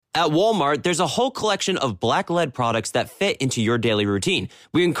At Walmart, there's a whole collection of Black-led products that fit into your daily routine.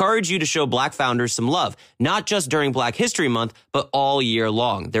 We encourage you to show Black founders some love, not just during Black History Month, but all year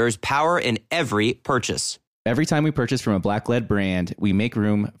long. There is power in every purchase. Every time we purchase from a Black-led brand, we make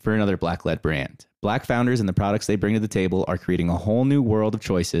room for another Black-led brand. Black founders and the products they bring to the table are creating a whole new world of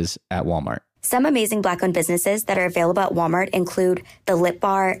choices at Walmart. Some amazing Black-owned businesses that are available at Walmart include The Lip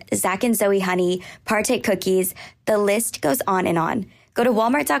Bar, Zach and Zoe Honey, Partake Cookies. The list goes on and on. Go to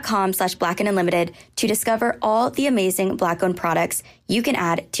walmart.com/Black and Unlimited to discover all the amazing Black-owned products you can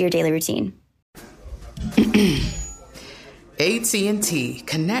add to your daily routine. AT&T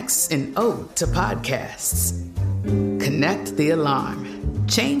connects an ode to podcasts. Connect the alarm.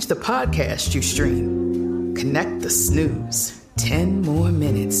 Change the podcast you stream. Connect the snooze. 10 more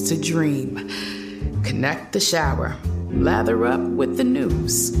minutes to dream. Connect the shower. Lather up with the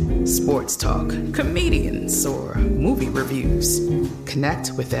news. Sports talk, comedians, or movie reviews.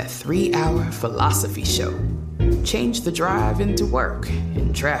 Connect with that 3-hour philosophy show. Change the drive into work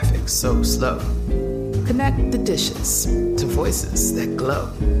in traffic so slow. Connect the dishes to voices that glow.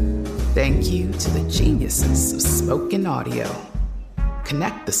 Thank you to the geniuses of spoken audio.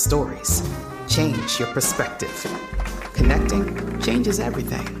 Connect the stories. Change your perspective. Connecting changes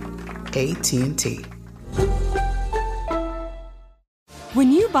everything. AT&T.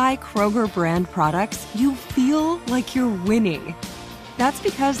 When you buy Kroger brand products, you feel like you're winning. That's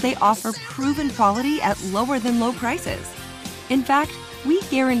because they offer proven quality at lower than low prices. In fact, we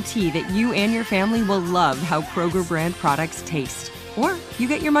guarantee that you and your family will love how Kroger brand products taste, or you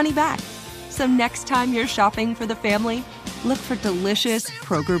get your money back. So next time you're shopping for the family, look for delicious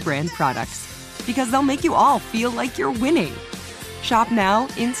Kroger brand products, because they'll make you all feel like you're winning. Shop now,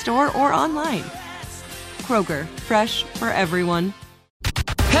 in-store, or online. Kroger, fresh for everyone.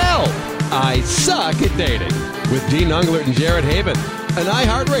 Help! I Suck at Dating with Dean Unglert and Jared Haven, an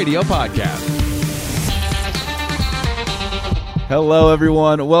iHeartRadio podcast. Hello,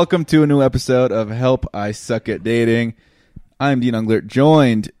 everyone. Welcome to a new episode of Help, I Suck at Dating. I'm Dean Unglert,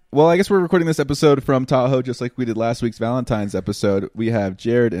 joined... Well, I guess we're recording this episode from Tahoe, just like we did last week's Valentine's episode. We have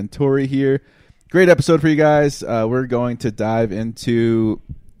Jared and Tori here. Great episode for you guys. We're going to dive into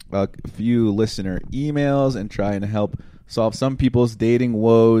a few listener emails and try and help solve some people's dating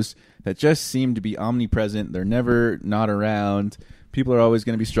woes that just seem to be omnipresent. They're never not around. People are always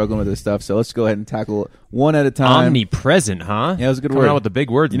going to be struggling with this stuff. So let's go ahead and tackle one at a time. Omnipresent, huh? Yeah, it was a good Coming word. out with the big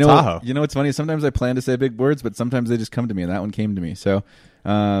words you in know Tahoe. You know what's funny? Sometimes I plan to say big words, but sometimes they just come to me, and that one came to me. So,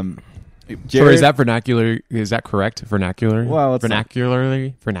 Jared, Jared, is that vernacular? Is that correct? Vernacular? Well, it's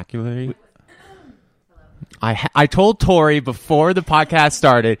vernacularly. I told Tori before the podcast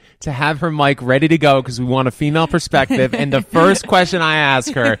started to have her mic ready to go because we want a female perspective. And the first question I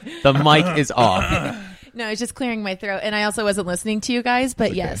ask her, the mic is off. No, I was just clearing my throat. And I also wasn't listening to you guys,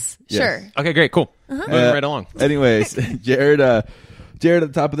 but yes, sure. Okay, great, cool. Moving right along. Anyways, Jared, at the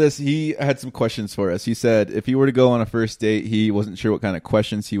top of this, he had some questions for us. He said if he were to go on a first date, he wasn't sure what kind of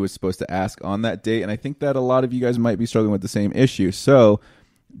questions he was supposed to ask on that date. And I think that a lot of you guys might be struggling with the same issue. So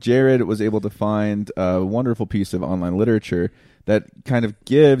Jared was able to find a wonderful piece of online literature that kind of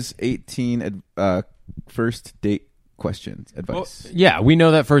gives 18 first date questions advice. Well, yeah, we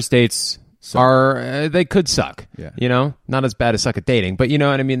know that first dates are they could suck. Yeah. You know, not as bad as suck at dating, but you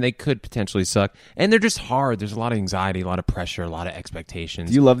know what I mean? They could potentially suck. And they're just hard. There's a lot of anxiety, a lot of pressure, a lot of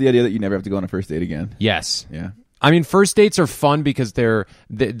expectations. Do you love the idea that you never have to go on a first date again? Yes. Yeah. I mean, first dates are fun because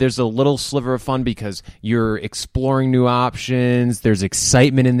there's a little sliver of fun because you're exploring new options. There's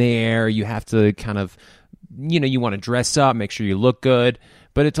excitement in the air. You have to kind of, you know, you want to dress up, make sure you look good.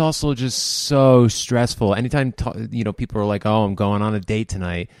 But it's also just so stressful. Anytime, people are like, oh, I'm going on a date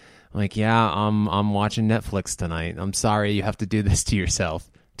tonight. I'm like, yeah, I'm watching Netflix tonight. I'm sorry you have to do this to yourself.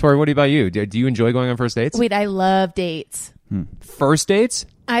 Tori, what about you? Do you enjoy going on first dates? Wait, I love dates. First dates?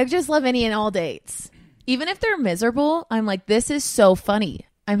 I just love any and all dates. Even if they're miserable, I'm like, this is so funny.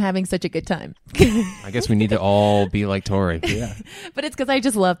 I'm having such a good time. I guess we need to all be like Tori. Yeah. But it's because I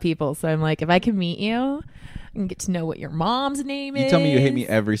just love people. So I'm like, if I can meet you and get to know what your mom's name is. You tell me you hate me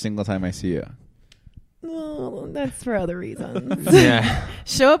every single time I see you. Well, that's for other reasons. Yeah.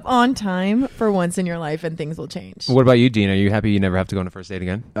 Show up on time for once in your life and things will change. What about you, Dean? Are you happy you never have to go on a first date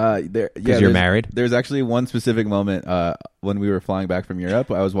again? Because you're married? There's actually one specific moment when we were flying back from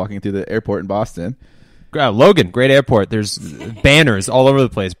Europe. I was walking through the airport in Boston. Logan, great airport. There's banners all over the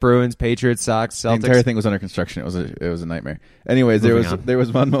place. Bruins, Patriots, Sox, Celtics. The entire thing was under construction. It was a nightmare. Anyways, there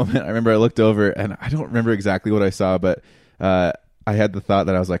was one moment I remember I looked over and I don't remember exactly what I saw, but I had the thought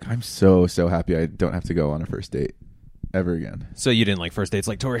that I was like, I'm so happy I don't have to go on a first date ever again. So you didn't like first dates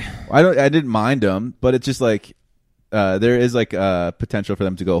like Tori? I didn't mind them, but it's just like there is like potential for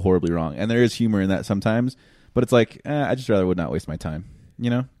them to go horribly wrong, and there is humor in that sometimes. But it's like I just rather would not waste my time. You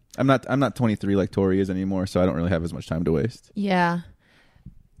know, I'm not 23 like Tori is anymore, so I don't really have as much time to waste. Yeah.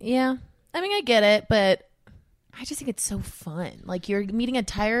 I mean, I get it, but I just think it's so fun. Like, you're meeting an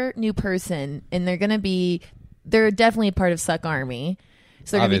entire new person, and they're definitely a part of Suck Army.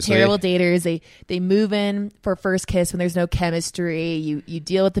 So they're going to be terrible daters. They move in for first kiss when there's no chemistry. You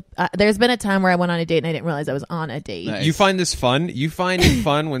deal with the... there's been a time where I went on a date and I didn't realize I was on a date. Nice. You find this fun? You find it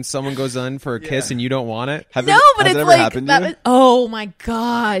fun when someone goes on for a kiss and you don't want it? But it's like... oh my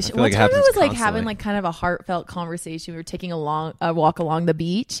gosh. One like time I was constantly. like having like kind of a heartfelt conversation. We were taking a walk along the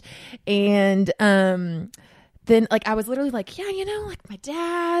beach, and then like I was literally like, yeah, you know, like my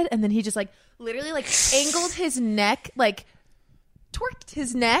dad, and then he just like literally like angled his neck, like torqued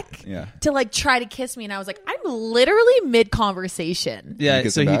his neck to like try to kiss me, and I was like, I'm literally mid conversation. Yeah,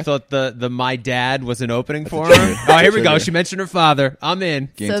 so he thought the my dad was an opening for him. Oh, here we go. She mentioned her father. I'm in.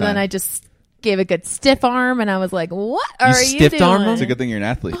 Then I just gave a good stiff arm, and I was like, what are you stiff doing? arm him? It's a good thing you're an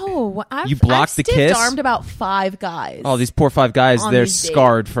athlete. Oh, you blocked the kiss? I've stiff-armed about 5 guys. Oh, these poor 5 guys, they're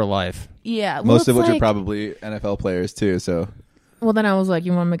scarred for life. Yeah. Well, most of which are probably NFL players too, so. Well, then I was like,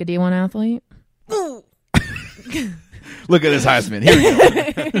 you want to make a D1 athlete? Look at his Heisman. Here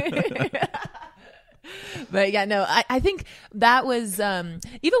we go. But yeah, no, I think that was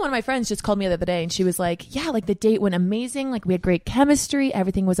even one of my friends just called me the other day, and she was like, yeah, like the date went amazing, like we had great chemistry,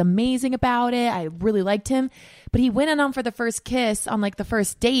 everything was amazing about it, I really liked him, but he went in on for the first kiss on like the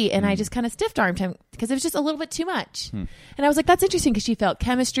first date, and I just kind of stiff-armed him because it was just a little bit too much. And I was like, that's interesting, because she felt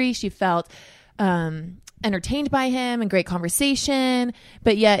chemistry, she felt entertained by him and great conversation,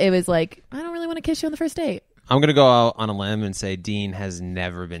 but yeah, it was like, I don't really want to kiss you on the first date. I'm going to go out on a limb and say Dean has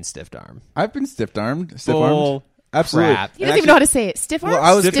never been stiff-armed. I've been stiff-armed. Stiff-armed. Absolutely. Crap. He doesn't even know how to say it. Stiff-armed? Well,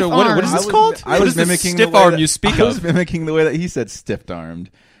 I was what is this called? I was mimicking stiff arm you speak I was of. mimicking the way that he said stiff-armed.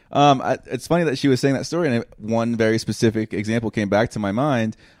 It's funny that she was saying that story, and one very specific example came back to my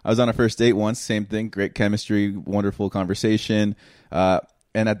mind. I was on a first date once, same thing, great chemistry, wonderful conversation.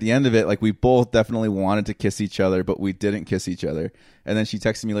 And at the end of it, like, we both definitely wanted to kiss each other, but we didn't kiss each other. And then she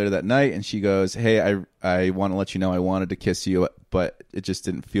texted me later that night, and she goes, hey, I want to let you know I wanted to kiss you, but it just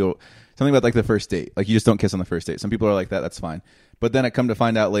didn't feel... Something about, like, the first date. Like, you just don't kiss on the first date. Some people are like that. That's fine. But then I come to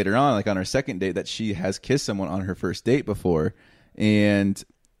find out later on, like, on her second date, that she has kissed someone on her first date before. And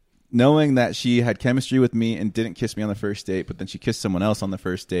knowing that she had chemistry with me and didn't kiss me on the first date, but then she kissed someone else on the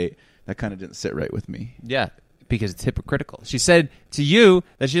first date, that kind of didn't sit right with me. Yeah. Because it's hypocritical. She said to you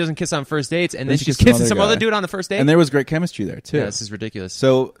that she doesn't kiss on first dates, and then she's kissing some other dude on the first date. And there was great chemistry there too. Yeah, this is ridiculous.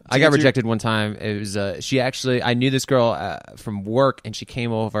 So I got rejected one time. It was I knew this girl from work, and she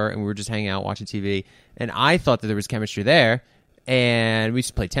came over, and we were just hanging out watching TV, and I thought that there was chemistry there, and we used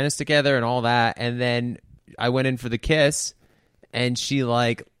to play tennis together and all that, and then I went in for the kiss, and she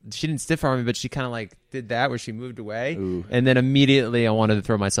didn't stiff arm me, but she kind of like did that where she moved away. Ooh. And then immediately I wanted to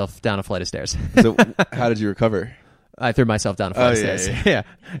throw myself down a flight of stairs. So how did you recover? I threw myself down a flight of stairs. Yeah.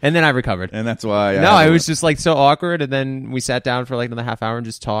 And then I recovered. And that's why... it was just like so awkward, and then we sat down for like another half hour and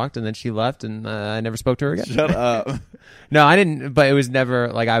just talked, and then she left, and I never spoke to her again. Shut up. No, I didn't, but it was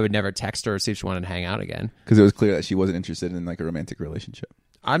never, like, I would never text her or see if she wanted to hang out again. Because it was clear that she wasn't interested in like a romantic relationship.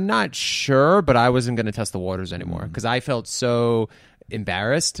 I'm not sure, but I wasn't going to test the waters anymore, because I felt so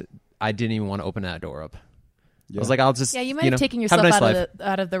embarrassed, I didn't even want to open that door up. Yeah. I was like, I'll just... Yeah, you might have taken yourself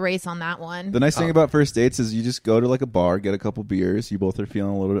out of the race on that one. The nice thing about first dates is you just go to like a bar, get a couple beers. You both are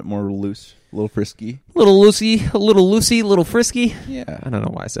feeling a little bit more loose, a little frisky. A little loosey, a little frisky. Yeah. I don't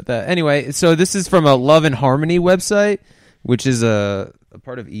know why I said that. Anyway, so this is from a Love and Harmony website, which is a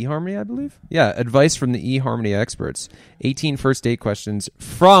part of eHarmony, I believe. Yeah, advice from the eHarmony experts. 18 first date questions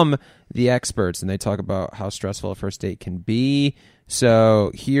from the experts, and they talk about how stressful a first date can be.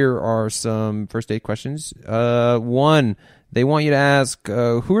 So here are some first date questions. 1, they want you to ask,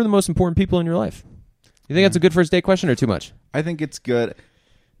 who are the most important people in your life? You think that's a good first date question or too much? I think it's good.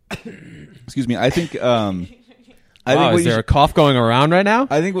 Excuse me. I think... is there a cough going around right now?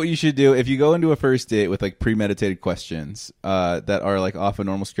 I think what you should do, if you go into a first date with like premeditated questions that are like off a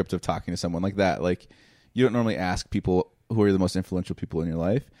normal script of talking to someone like that, like you don't normally ask people who are the most influential people in your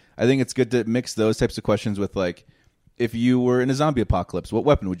life. I think it's good to mix those types of questions with like, if you were in a zombie apocalypse, what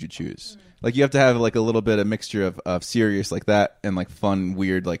weapon would you choose? Like you have to have like a little bit of mixture of serious like that and like fun,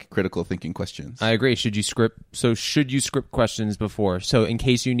 weird, like critical thinking questions. I agree. Should you script questions before? So in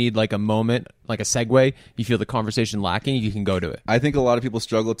case you need like a moment, like a segue, you feel the conversation lacking, you can go to it. I think a lot of people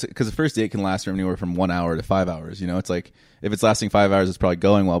struggle to, because the first date can last from anywhere from 1 hour to 5 hours. You know, it's like if it's lasting 5 hours, it's probably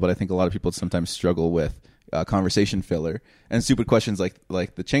going well. But I think a lot of people sometimes struggle with conversation filler and stupid questions like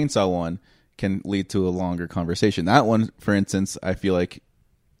the chainsaw one can lead to a longer conversation. That one, for instance, I feel like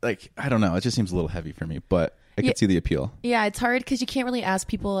I don't know, it just seems a little heavy for me, but I could see the appeal. Yeah, it's hard because you can't really ask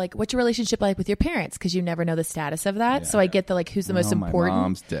people like, what's your relationship like with your parents? Because you never know the status of that. Yeah. So I get the like, who's the most important? My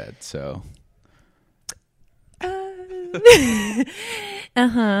mom's dead, so.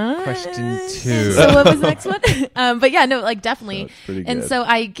 Question 2. So what was the next one? But yeah, no, like definitely. pretty And good. so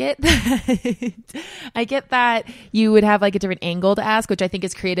I get that. I get that you would have like a different angle to ask, which I think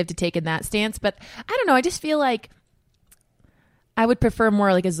is creative to take in that stance. But I don't know. I just feel like I would prefer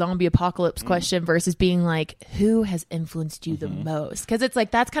more like a zombie apocalypse question versus being like, who has influenced you the most? Because it's like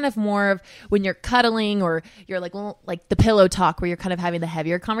that's kind of more of when you're cuddling or you're like, well, like the pillow talk where you're kind of having the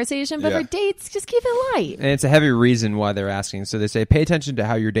heavier conversation. But Yeah. for dates, just keep it light. And it's a heavy reason why they're asking. So they say, pay attention to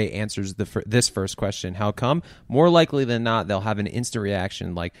how your date answers this first question. How come? More likely than not, they'll have an instant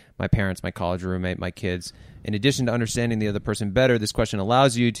reaction like my parents, my college roommate, my kids. In addition to understanding the other person better, this question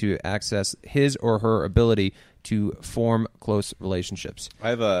allows you to access his or her ability to form close relationships. I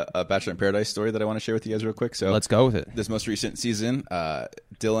have a Bachelor in Paradise story that I want to share with you guys real quick. So Let's go with it. This most recent season,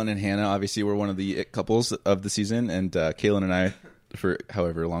 Dylan and Hannah obviously were one of the it couples of the season, and Kaylin and I, for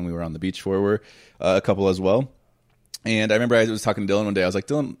however long we were on the beach for, were a couple as well. And I remember I was talking to Dylan one day. I was like,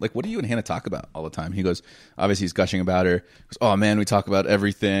 Dylan, like, what do you and Hannah talk about all the time? He goes, obviously he's gushing about her. He goes, oh man, we talk about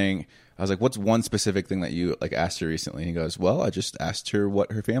everything. I was like, what's one specific thing that you like asked her recently? And he goes, well, I just asked her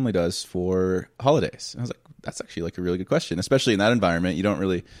what her family does for holidays. And I was like, that's actually like a really good question, especially in that environment. You don't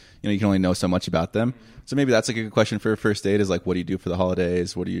really, you can only know so much about them. So maybe that's like a good question for a first date is like, what do you do for the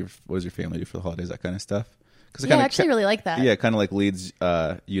holidays? What does your family do for the holidays? That kind of stuff. Yeah, I actually really like that. Yeah, it kind of like leads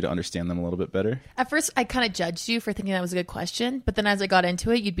you to understand them a little bit better. At first, I kind of judged you for thinking that was a good question. But then as I got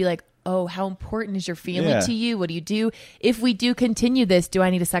into it, you'd be like, oh, how important is your family to you? What do you do? If we do continue this, do I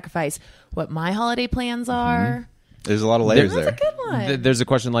need to sacrifice what my holiday plans are? There's a lot of layers That's there. a good one. There's a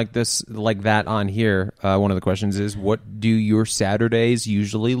question like this, like that on here. One of the questions is, what do your Saturdays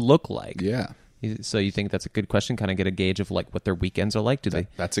usually look like? Yeah. So you think that's a good question? Kind of get a gauge of like what their weekends are like?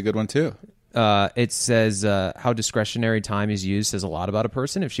 That's a good one too. It says how discretionary time is used says a lot about a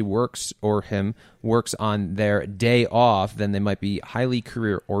person. If she works or him works on their day off, then they might be highly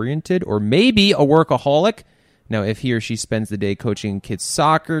career oriented or maybe a workaholic. Now, if he or she spends the day coaching kids'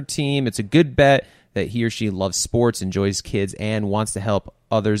 soccer team, it's a good bet that he or she loves sports, enjoys kids, and wants to help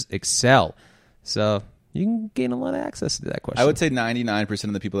others excel. So you can gain a lot of access to that question. I would say 99%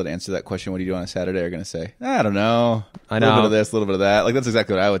 of the people that answer that question, what do you do on a Saturday, are going to say, I don't know. I A little know. bit of this, a little bit of that. Like, that's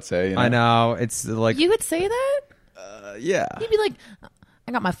exactly what I would say. I know. It's like... You would say that? Yeah. You'd be like,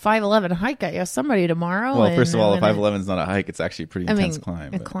 I got my 5'11" hike at Yosemite tomorrow. Well, first of all, a I'm gonna- 5'11 is not a hike. It's actually a pretty intense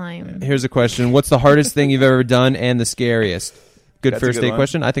climb. A but- climb. Here's a question. What's the hardest thing you've ever done and the scariest? Good That's a first good date one.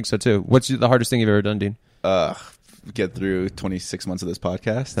 question? I think so, too. What's the hardest thing you've ever done, Dean? Get through 26 months of this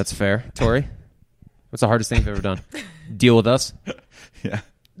podcast. That's fair. Tori? What's the hardest thing you've ever done? Deal with us? yeah.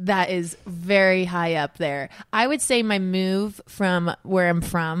 That is very high up there. I would say my move from where I'm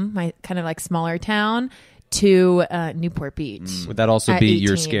from, my kind of like smaller town, to Newport Beach. Would that also At be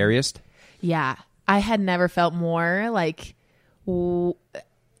your 18. scariest? Yeah. I had never felt more like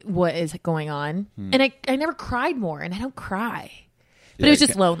what is going on. And I never cried more, and I don't cry. But it was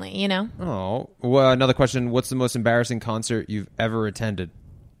just lonely, you know? Oh. Well, another question. What's the most embarrassing concert you've ever attended?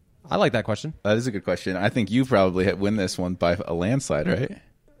 I like that question. That is a good question. I think you probably win this one by a landslide, right?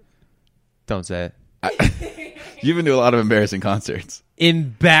 Don't say it. You've been to a lot of embarrassing concerts.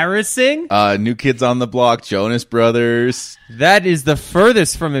 Embarrassing? New Kids on the Block, Jonas Brothers. That is the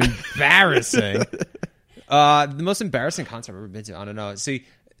furthest from embarrassing. The most embarrassing concert I've ever been to, I don't know. See,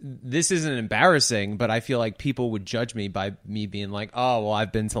 this isn't embarrassing, but I feel like people would judge me by me being like, oh, well,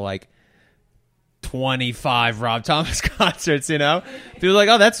 I've been to like 25 Rob Thomas concerts, you know? People are like,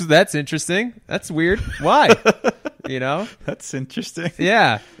 oh, that's interesting. That's weird. Why? You know? That's interesting.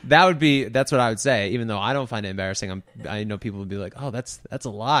 Yeah, that's what I would say. Even though I don't find it embarrassing, I know people would be like, oh, that's a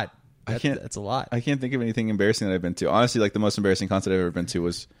lot. That's a lot. I can't think of anything embarrassing that I've been to. Honestly, like the most embarrassing concert I've ever been to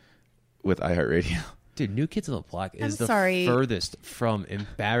was with iHeartRadio. Dude, New Kids on the Block is the sorry. furthest from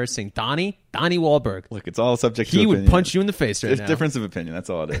embarrassing. Donnie Wahlberg. Look, it's all subject to He would opinion. punch you in the face right It's now. difference of opinion. That's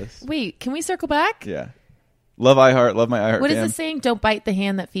all it is. Wait, can we circle back? Yeah. Love iHeart. Love my iHeart What is fam. the saying? Don't bite the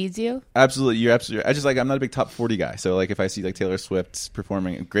hand that feeds you? Absolutely. You're absolutely right. I'm not a big top 40 guy. So like if I see like Taylor Swift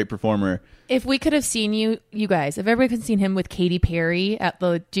performing, a great performer. If we could have seen you guys, if everybody could have seen him with Katy Perry at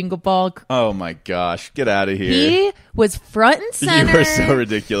the Jingle Ball, Oh my gosh. Get out of here. he was front and center. You are so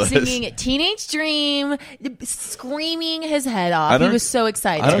ridiculous. Singing Teenage Dream, screaming his head I off. He don't- was so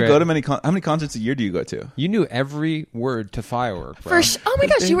excited. I don't great. go to many. How many concerts a year do you go to? You knew every word to Firework, bro. Oh my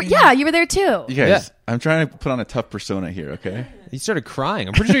gosh, you were there too. You guys, I'm trying to put on a tough persona here, okay? You started crying.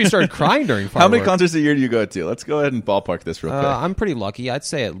 I'm pretty sure you started crying during fireworks. How many concerts a year do you go to? Let's go ahead and ballpark this real quick. I'm pretty lucky. I'd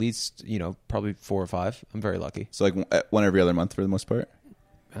say at least, probably 4 or 5. I'm very lucky. So like one every other month for the most part?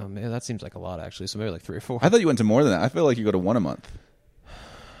 Oh, man, that seems like a lot, actually. So maybe like 3 or 4. I thought you went to more than that. I feel like you go to one a month.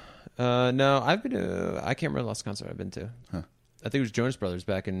 No, I've been to... I can't remember the last concert I've been to. Huh. I think it was Jonas Brothers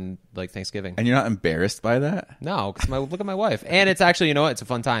back in like Thanksgiving. And you're not embarrassed by that? No, because look at my wife. And it's actually, you know what? It's a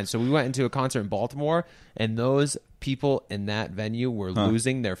fun time. So we went into a concert in Baltimore, and those people in that venue were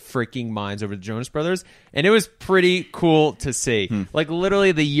losing their freaking minds over the Jonas Brothers. And it was pretty cool to see. Like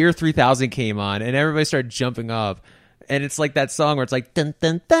literally the year 3000 came on, and everybody started jumping up. And it's like that song where it's like, dun,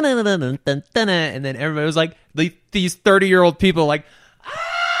 dun, dun, dun, dun, dun, dun, dun, and then everybody was like, these 30-year-old people like,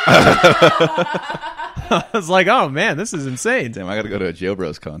 I was like, oh man, this is insane. Damn, I got to go to a Jail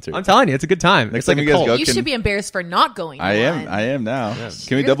Bros concert. I'm telling you, it's a good time. Next it's like time a you guys cult. go, You should be embarrassed for not going to I one. am now.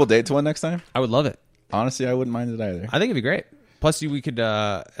 Can we double date to one next time? I would love it. Honestly, I wouldn't mind it either. I think it'd be great. Plus, we could.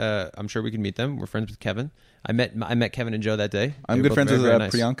 I'm sure we could meet them. We're friends with Kevin. I met Kevin and Joe that day. I'm They were good both friends very, with very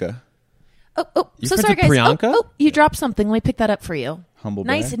nice. Priyanka. Oh, You're so friends sorry, with guys. Priyanka? Oh, you dropped something. Let me pick that up for you. Humble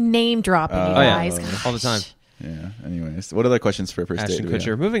Nice brag? name dropping, you Oh yeah, guys. all the time. Yeah. Anyways, what other questions for a first Ashton date? do we Kutcher.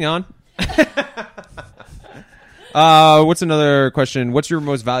 have? Moving on. What's another question? What's your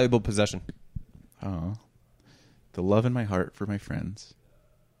most valuable possession? Oh, the love in my heart for my friends.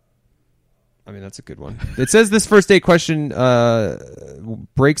 I mean, that's a good one. It says this first date question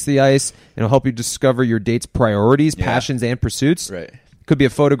breaks the ice and will help you discover your date's priorities, passions, and pursuits. Right. Could be a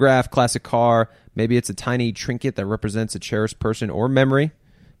photograph, classic car. Maybe it's a tiny trinket that represents a cherished person or memory.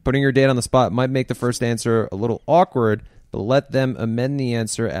 Putting your date on the spot might make the first answer a little awkward, but let them amend the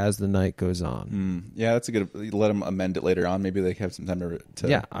answer as the night goes on. Yeah, that's a good. Let them amend it later on. Maybe they have some time to.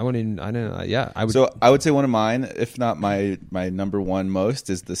 Yeah, I wouldn't. I don't. Yeah, I would. So I would say one of mine, if not my number one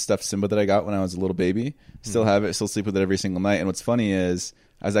most, is the stuffed Simba that I got when I was a little baby. Still have it. Still sleep with it every single night. And what's funny is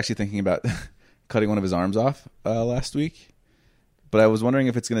I was actually thinking about cutting one of his arms off last week. But I was wondering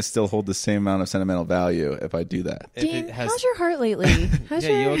if it's going to still hold the same amount of sentimental value if I do that. Dean, how's your heart lately? How's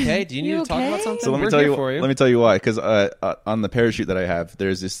Yeah, you okay? Do you need to talk about something? So let me We're tell here you. for you. Let me tell you why. Because on the parachute that I have,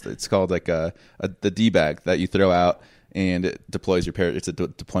 there's this. It's called like the D bag that you throw out and it deploys your parachute. It's a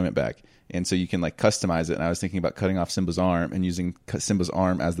deployment bag, and so you can like customize it. And I was thinking about cutting off Simba's arm and using Simba's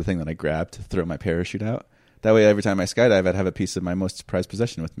arm as the thing that I grabbed to throw my parachute out. That way, every time I skydive, I'd have a piece of my most prized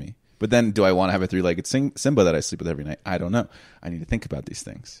possession with me. But then, do I want to have a 3-legged Simba that I sleep with every night? I don't know. I need to think about these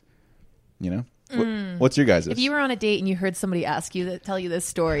things. You know, what's your guys'? If you were on a date and you heard somebody tell you this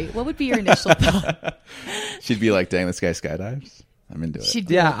story, what would be your initial thought? She'd be like, "Dang, this guy skydives. I'm into it."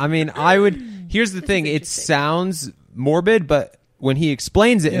 Yeah, I mean, I would. Here's the thing: it sounds morbid, but when he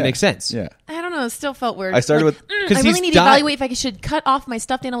explains it, it makes sense. Yeah. I don't know. It still felt weird. I started with- I 'Cause really he's need to evaluate if I should cut off my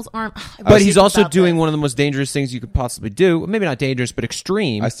stuffed animal's arm. But he's also doing one of the most dangerous things you could possibly do. Maybe not dangerous, but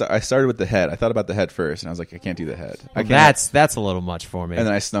extreme. I started with the head. I thought about the head first, and I was like, I can't do the head. I can't. That's a little much for me. And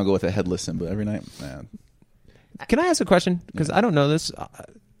then I snuggle with a headless Simba every night. Man. Can I ask a question? Because I don't know this.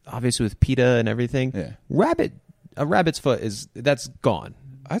 Obviously, with PETA and everything, a rabbit's foot that's gone.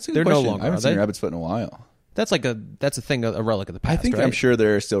 That's a good They're question. no longer. I haven't are seen they? a rabbit's foot in a while. That's a thing, a relic of the past. I think right? I'm sure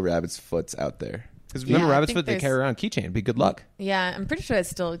there are still rabbit's foots out there. Because remember, Yeah, I rabbit's think foot they there's- carry around a keychain. It'd be good luck. Yeah, I'm pretty sure it's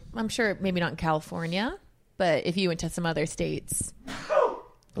still. I'm sure maybe not in California, but if you went to some other states,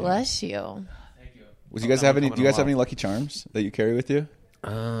 bless you. Do you guys have any Lucky Charms that you carry with you?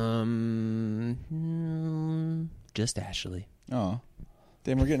 Just Ashley. Oh,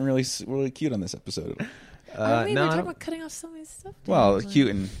 damn, we're getting really cute on this episode. I mean, no, we're I talking don't- about cutting off somebody's stuff. Well, cute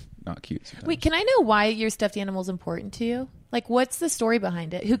and not cute. Sometimes. Wait, can I know why your stuffed animal is important to you? Like, what's the story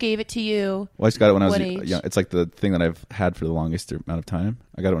behind it? Who gave it to you? Well, I just got it when I was What age? young. It's like the thing that I've had for the longest amount of time.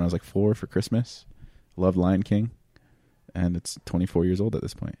 I got it when I was like 4 for Christmas. Loved Lion King, and it's 24 years old at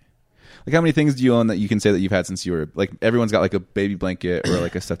this point. Like, how many things do you own that you can say that you've had since you were like? Everyone's got like a baby blanket or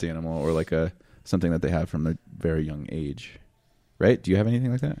like a stuffed animal or like something that they have from a very young age, right? Do you have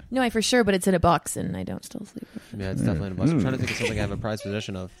anything like that? No, I for sure, but it's in a box and I don't still sleep with it. Yeah, it's definitely in a box. I'm trying to think of something I have a prized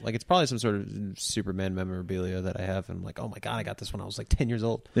possession of. Like, it's probably some sort of Superman memorabilia that I have. And I'm like, oh my God, I got this when I was like 10 years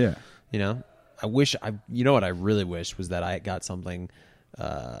old. Yeah. You know? You know what I really wish was that I got something,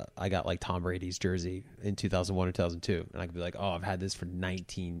 I got like Tom Brady's jersey in 2001 or 2002. And I could be like, oh, I've had this for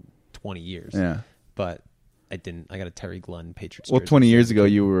 20 years. Yeah. But I didn't. I got a Terry Glenn Patriots Well, jersey. 20 years ago,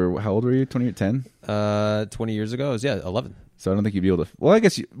 you were, how old were you? 10? 20 years ago, I was, 11. So I don't think you'd be able to. Well, I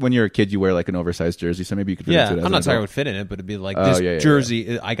guess when you're a kid, you wear like an oversized jersey, so maybe you could fit Yeah, into it. As I'm not an saying I adult. would fit in it, but it'd be like Oh, this yeah,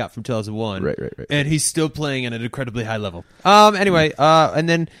 jersey I got from 2001. Right. And he's still playing at an incredibly high level. Anyway, and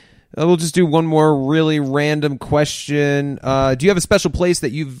then we'll just do one more really random question. Do you have a special place that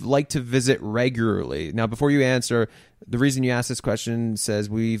you've liked to visit regularly? Now, before you answer, The reason you ask this question says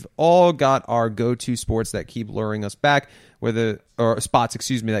we've all got our go-to sports that keep luring us back, spots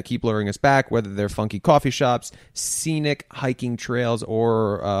that keep luring us back, whether they're funky coffee shops, scenic hiking trails,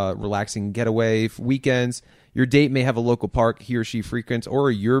 or relaxing getaway weekends. Your date may have a local park he or she frequents or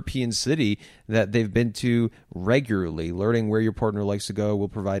a European city that they've been to regularly. Learning where your partner likes to go will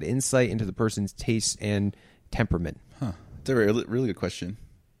provide insight into the person's tastes and temperament. Huh. That's a really, really good question.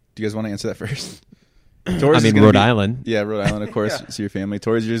 Do you guys want to answer that first? Rhode Island. Yeah, Rhode Island, of course. See your family.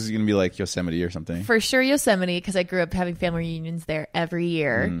 Tori's yours is going to be like Yosemite or something. For sure Yosemite, because I grew up having family reunions there every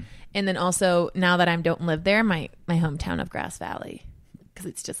year. And then also, now that I don't live there, my hometown of Grass Valley. Because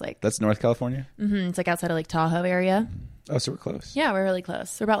it's just like... That's North California? Mm-hmm, it's like outside of Lake Tahoe area. Oh, so we're close. Yeah, we're really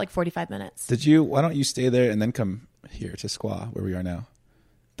close. We're about like 45 minutes. Why don't you stay there and then come here to Squaw, where we are now?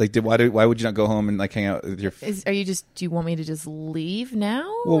 Like, why would you not go home and like hang out with your... do you want me to just leave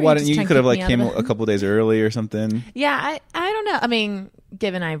now? Well, why didn't you could have like came a couple days early or something? Yeah, I don't know. I mean,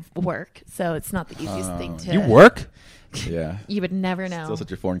 given I work, so it's not the easiest thing to... You work? Yeah. You would never know. Still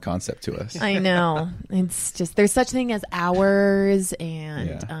such a foreign concept to us. I know. It's just, there's such thing as hours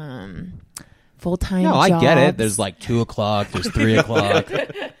and full-time No, jobs. I get it. There's like 2 o'clock. There's 3 o'clock.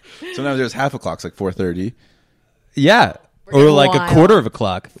 Sometimes there's half o'clock, like 4:30. Yeah. Or like a quarter of a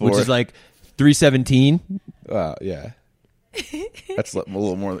clock, which is like 3:17. Yeah. That's a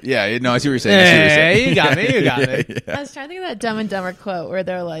little more. Yeah, no, I see what you're saying. Hey, you got me. You got me. Yeah. I was trying to think of that Dumb and Dumber quote where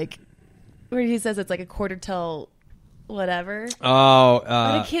they're like, where he says it's like a quarter till whatever. Oh, but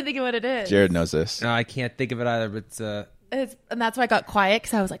I can't think of what it is. Jared knows this. No, I can't think of it either. But and that's why I got quiet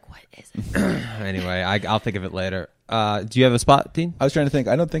because I was like, "What is it?" Anyway, I'll think of it later. Do you have a spot, Dean? I was trying to think.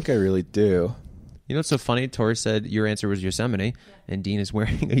 I don't think I really do. You know what's so funny? Tori said your answer was Yosemite, and Dean is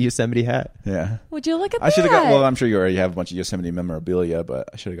wearing a Yosemite hat. Yeah. Would you look at that? I should have got. Well, I'm sure you already have a bunch of Yosemite memorabilia, but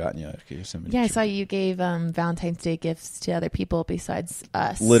I should have gotten you a Yosemite. Yeah, I saw you gave Valentine's Day gifts to other people besides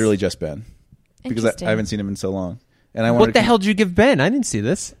us. Literally just Ben, because I haven't seen him in so long. And I what the hell did you give Ben? I didn't see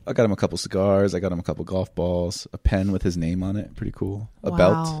this. I got him a couple cigars. I got him a couple golf balls, a pen with his name on it. Pretty cool. A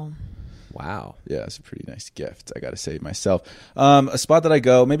belt. Wow. Yeah, it's a pretty nice gift. I got to say myself. A spot that I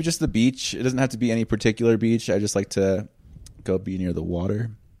go, maybe just the beach. It doesn't have to be any particular beach. I just like to go be near the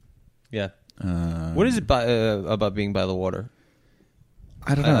water. Yeah. What is it about being by the water?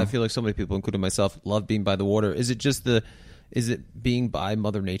 I don't know. I feel like so many people, including myself, love being by the water. Is it being by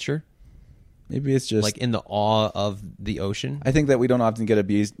Mother Nature? Maybe it's just like in the awe of the ocean. I think that we don't often get to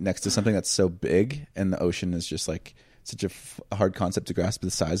be next to something that's so big, and the ocean is just like such a hard concept to grasp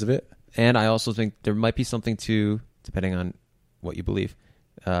the size of it. And I also think there might be something to, depending on what you believe,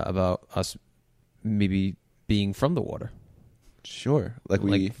 about us maybe being from the water. Sure,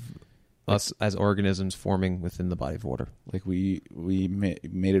 like us as organisms forming within the body of water. Like we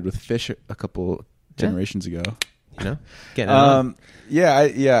mated with fish a couple generations ago. You know,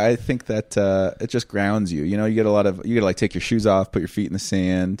 I think that it just grounds you. You know, you get to like take your shoes off, put your feet in the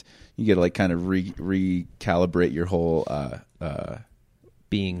sand. You get to like kind of recalibrate your whole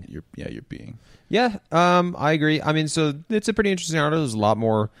being. Your being. Yeah, I agree. I mean, so it's a pretty interesting article. There's a lot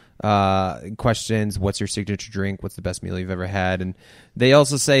more questions. What's your signature drink? What's the best meal you've ever had? And they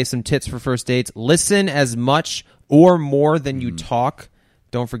also say some tips for first dates. Listen as much or more than you talk.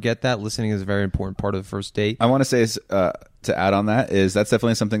 Don't forget that. Listening is a very important part of the first date. I want to say to add on that is that's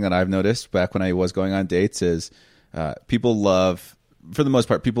definitely something that I've noticed back when I was going on dates is people love, for the most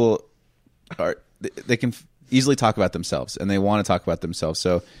part, people they can easily talk about themselves and they want to talk about themselves.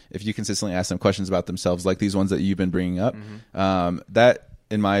 So if you consistently ask them questions about themselves, like these ones that you've been bringing up, that,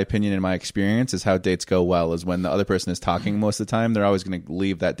 in my opinion, in my experience, is how dates go well, is when the other person is talking most of the time, they're always going to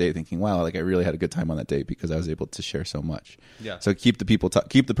leave that date thinking, wow, like I really had a good time on that date because I was able to share so much. Yeah. So keep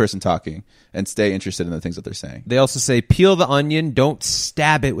the person talking and stay interested in the things that they're saying. They also say peel the onion, don't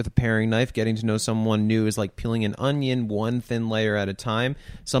stab it with a paring knife. Getting to know someone new is like peeling an onion one thin layer at a time.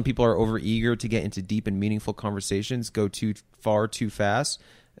 Some people are overeager to get into deep and meaningful conversations, go too far too fast.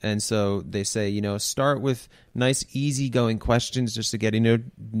 And so they say, start with nice, easygoing questions just to get to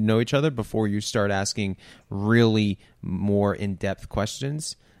know each other before you start asking really more in-depth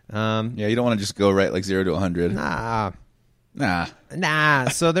questions. You don't want to just go right like 0 to 100. Nah.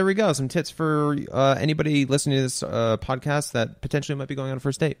 So there we go. Some tips for anybody listening to this podcast that potentially might be going on a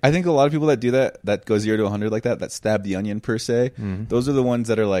first date. I think a lot of people that do that go 0 to 100 like that stab the onion per se, those are the ones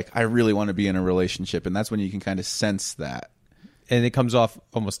that are like, I really want to be in a relationship. And that's when you can kind of sense that. And it comes off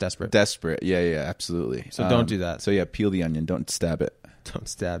almost desperate. Yeah, absolutely. So don't do that. So yeah, peel the onion. Don't stab it. Don't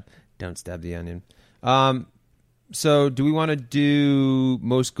stab the onion. So do we want to do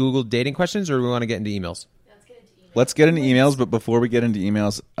most Google dating questions or do we want to get into emails? Let's get into let's get into emails. But before we get into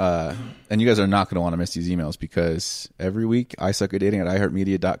emails, and you guys are not going to want to miss these emails because every week I Suck at Dating at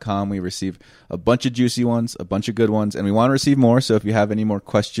iHeartMedia.com, we receive a bunch of juicy ones, a bunch of good ones, and we want to receive more. So if you have any more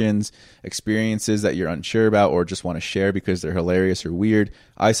questions, experiences that you're unsure about, or just want to share because they're hilarious or weird,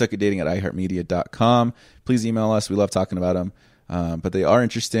 I Suck at Dating at iHeartMedia.com. Please email us. We love talking about them, but they are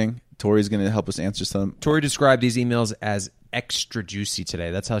interesting. Tori's going to help us answer some. Tori described these emails as extra juicy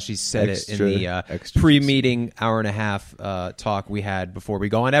today. That's how she said it in the extra pre-meeting hour and a half talk we had before we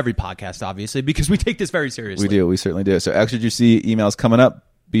go on every podcast, obviously, because we take this very seriously. We do. We certainly do. So extra juicy emails coming up.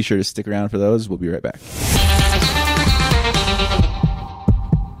 Be sure to stick around for those. We'll be right back.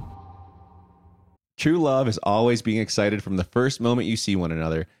 True love is always being excited from the first moment you see one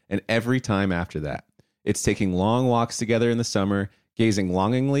another and every time after that. It's taking long walks together in the summer, gazing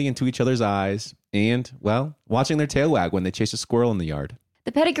longingly into each other's eyes, and, well, watching their tail wag when they chase a squirrel in the yard.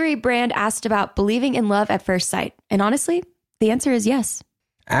 The Pedigree brand asked about believing in love at first sight. And honestly, the answer is yes.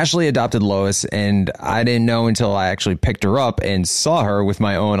 Ashley adopted Lois, and I didn't know until I actually picked her up and saw her with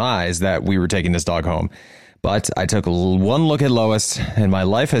my own eyes that we were taking this dog home. But I took one look at Lois, and my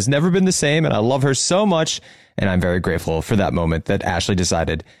life has never been the same, and I love her so much, and I'm very grateful for that moment that Ashley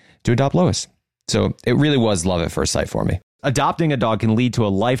decided to adopt Lois. So it really was love at first sight for me. Adopting a dog can lead to a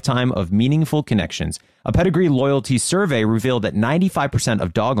lifetime of meaningful connections. A Pedigree loyalty survey revealed that 95%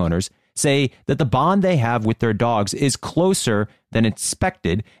 of dog owners say that the bond they have with their dogs is closer than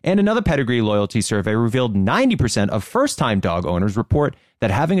expected. And another Pedigree loyalty survey revealed 90% of first-time dog owners report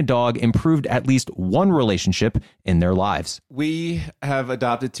that having a dog improved at least one relationship in their lives. We have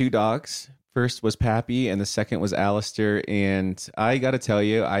adopted 2 dogs. First was Pappy, and the second was Alistair. And I got to tell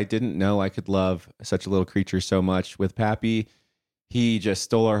you, I didn't know I could love such a little creature so much. With Pappy, he just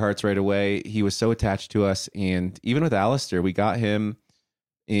stole our hearts right away. He was so attached to us. And even with Alistair, we got him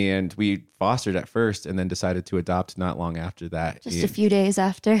and we fostered at first and then decided to adopt not long after that. Just a few days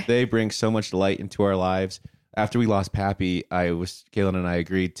after. They bring so much light into our lives. After we lost Pappy, Kaylin and I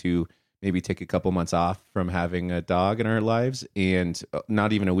agreed to maybe take a couple months off from having a dog in our lives. And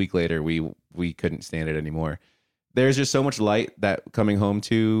not even a week later, we couldn't stand it anymore. There's just so much light that coming home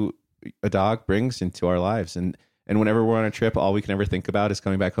to a dog brings into our lives. And whenever we're on a trip, all we can ever think about is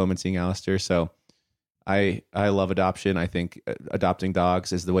coming back home and seeing Alistair. So I love adoption. I think adopting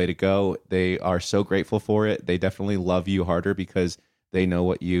dogs is the way to go. They are so grateful for it. They definitely love you harder because they know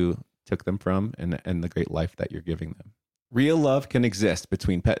what you took them from and the great life that you're giving them. Real love can exist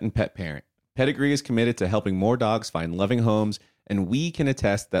between pet and pet parent. Pedigree is committed to helping more dogs find loving homes, and we can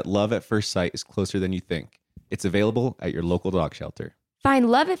attest that love at first sight is closer than you think. It's available at your local dog shelter. Find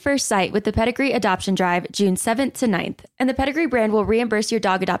love at first sight with the Pedigree Adoption Drive June 7th to 9th, and the Pedigree brand will reimburse your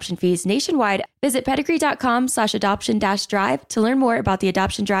dog adoption fees nationwide. Visit pedigree.com/adoption-drive to learn more about the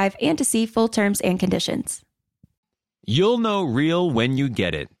adoption drive and to see full terms and conditions. You'll know real when you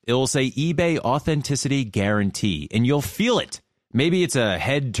get it. It will say eBay Authenticity Guarantee, and you'll feel it. Maybe it's a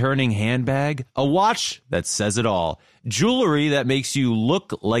head-turning handbag, a watch that says it all, jewelry that makes you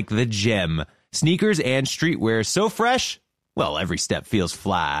look like the gem, sneakers and streetwear so fresh, well, every step feels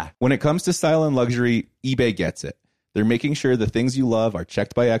fly. When it comes to style and luxury, eBay gets it. They're making sure the things you love are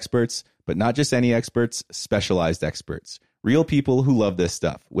checked by experts, but not just any experts, specialized experts. Real people who love this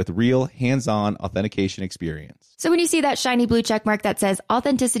stuff with real hands-on authentication experience. So when you see that shiny blue check mark that says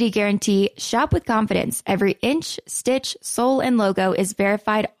Authenticity Guarantee, shop with confidence. Every inch, stitch, sole, and logo is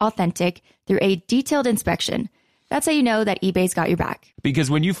verified authentic through a detailed inspection. That's how you know that eBay's got your back.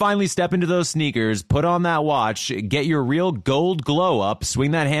 Because when you finally step into those sneakers, put on that watch, get your real gold glow up, swing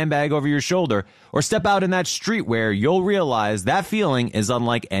that handbag over your shoulder, or step out in that streetwear, you'll realize that feeling is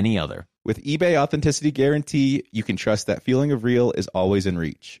unlike any other. With eBay Authenticity Guarantee, you can trust that feeling of real is always in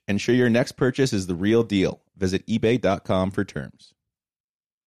reach. Ensure your next purchase is the real deal. Visit ebay.com for terms.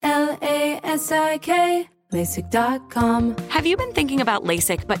 LASIK, LASIK.com. Have you been thinking about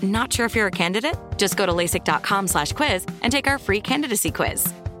LASIK but not sure if you're a candidate? Just go to LASIK.com/quiz and take our free candidacy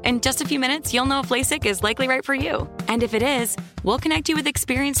quiz. In just a few minutes, you'll know if LASIK is likely right for you. And if it is, we'll connect you with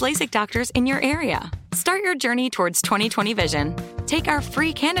experienced LASIK doctors in your area. Start your journey towards 20/20 vision. Take our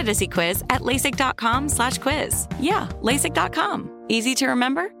free candidacy quiz at LASIK.com/quiz. Yeah, LASIK.com. Easy to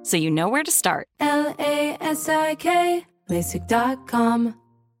remember, so you know where to start. LASIK, LASIK.com.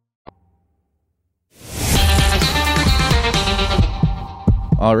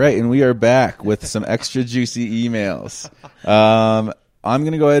 All right, and we are back with some extra juicy emails. I'm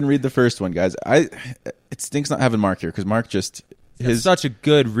going to go ahead and read the first one, guys. It stinks not having Mark here because Mark just... His such a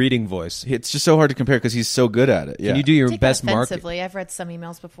good reading voice. It's just so hard to compare because he's so good at it. Yeah. Can you do your Take best that Mark? offensively. I've read some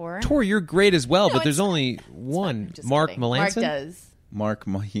emails before. Tor, you're great as well, No, but there's it's only one. Just Mark kidding. Melanson? Mark does.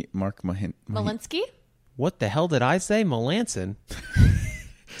 Malinsky? Malinsky? What the hell did I say? Melanson?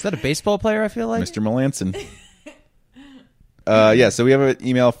 Is that a baseball player, I feel like? Mr. Melanson. Yeah, so we have an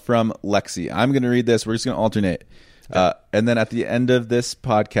email from Lexi. I'm going to read this. We're just going to alternate. And then at the end of this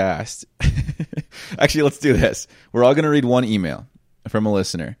podcast, actually, let's do this. We're all going to read one email from a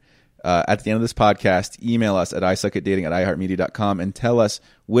listener. At the end of this podcast, email us at isuckatdating@iheartmedia.com and tell us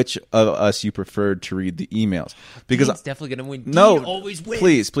which of us you preferred to read the emails. Because Dean's definitely going to win. No, Dean always wins.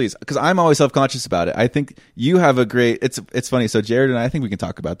 Please, because I'm always self-conscious about it. I think you have a great. It's funny. So Jared and I think we can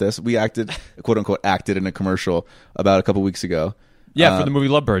talk about this. We quote unquote acted in a commercial about a couple weeks ago. Yeah, for the movie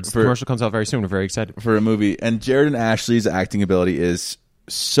Lovebirds. The commercial comes out very soon. We're very excited for a movie. And Jared and Ashley's acting ability is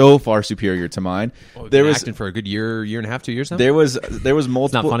so far superior to mine. Oh, there was acting for a good year and a half, 2 years now. There was multiple.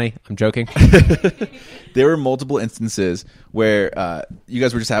 It's not funny. I'm joking. There were multiple instances where you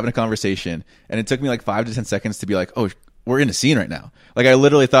guys were just having a conversation, and it took me like 5 to 10 seconds to be like, "Oh, we're in a scene right now." Like I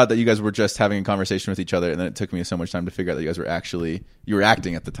literally thought that you guys were just having a conversation with each other, and then it took me so much time to figure out that you guys were you were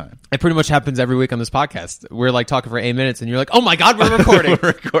acting at the time. It pretty much happens every week on this podcast. We're like talking for 8 minutes, and you're like, "Oh my god, we're recording." We're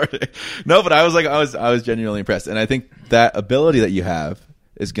recording. No, but I was genuinely impressed, and I think that ability that you have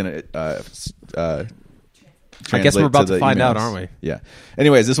is going to I guess we're about to find out, aren't we? Yeah.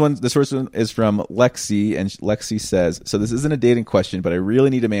 Anyways, this first one is from Lexi, and Lexi says, "So this isn't a dating question, but I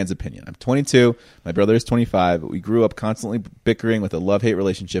really need a man's opinion. I'm 22. My brother is 25. We grew up constantly bickering with a love-hate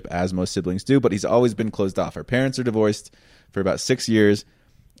relationship, as most siblings do, but he's always been closed off. Our parents are divorced for about 6 years,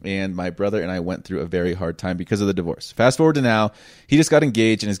 and my brother and I went through a very hard time because of the divorce. Fast forward to now, he just got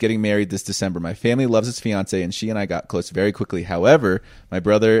engaged and is getting married this December. My family loves his fiance, and she and I got close very quickly. However, my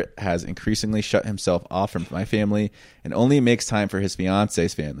brother has increasingly shut himself off from my family and only makes time for his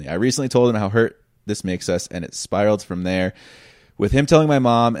fiance's family. I recently told him how hurt this makes us, and it spiraled from there. With him telling my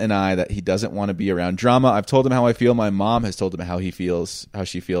mom and I that he doesn't want to be around drama. I've told him how I feel. My mom has told him how she feels,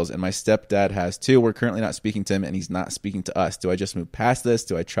 and my stepdad has too. We're currently not speaking to him, and he's not speaking to us. Do I just move past this?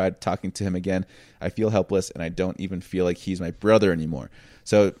 Do I try talking to him again? I feel helpless, and I don't even feel like he's my brother anymore."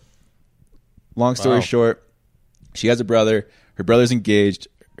 So, long story short, she has a brother. Her brother's engaged.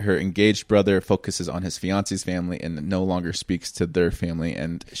 Her engaged brother focuses on his fiance's family and no longer speaks to their family,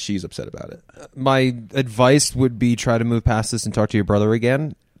 and she's upset about it. My advice would be try to move past this and talk to your brother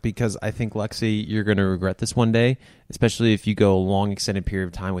again, because I think, Lexi, you're going to regret this one day, especially if you go a long extended period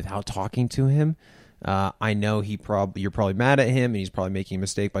of time without talking to him. I know you're probably mad at him, and he's probably making a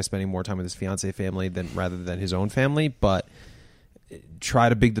mistake by spending more time with his fiance family rather than his own family, but try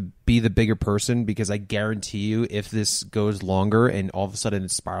to be the bigger person, because I guarantee you, if this goes longer and all of a sudden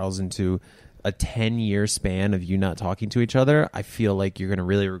it spirals into a 10-year span of you not talking to each other, I feel like you're going to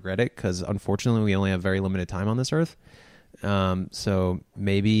really regret it, because unfortunately we only have very limited time on this earth. So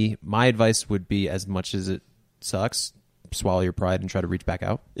maybe my advice would be, as much as it sucks, swallow your pride and try to reach back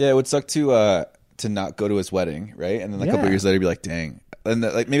out. Yeah, it would suck to not go to his wedding, right? And then a couple of years later be like, dang. And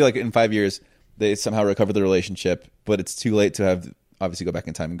maybe like in 5 years they somehow recover the relationship, but it's too late to have obviously go back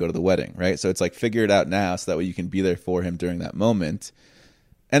in time and go to the wedding, right? So it's like, figure it out now so that way you can be there for him during that moment.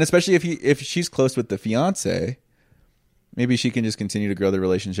 And especially if she's close with the fiance, maybe she can just continue to grow the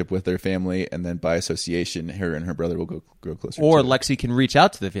relationship with their family, and then by association, her and her brother will grow closer. Or Lexi can reach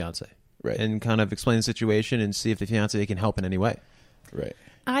out to the fiance, right, and kind of explain the situation and see if the fiance can help in any way. Right.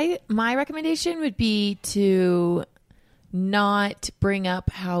 My recommendation would be to not bring up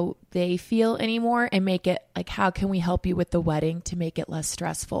how they feel anymore, and make it like, how can we help you with the wedding to make it less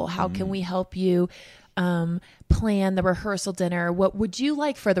stressful? How can we help you plan the rehearsal dinner? What would you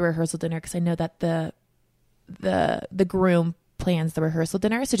like for the rehearsal dinner? Because I know that the groom plans the rehearsal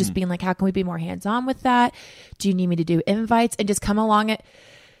dinner. So just being like, how can we be more hands-on with that? Do you need me to do invites? And just come along it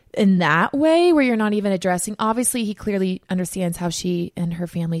in that way, where you're not even addressing. Obviously, he clearly understands how she and her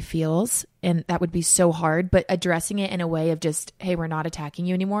family feels, and that would be so hard. But addressing it in a way of just, hey, we're not attacking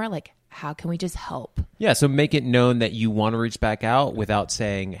you anymore. Like, how can we just help? Yeah, so make it known that you want to reach back out without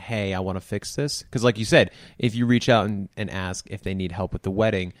saying, hey, I want to fix this. Because like you said, if you reach out and ask if they need help with the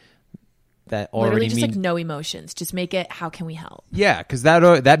wedding, that already literally just means, like, no emotions. Just make it, how can we help? Yeah, because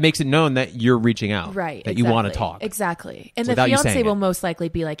that makes it known that you're reaching out, right? That you want to talk, exactly. And the fiance will most likely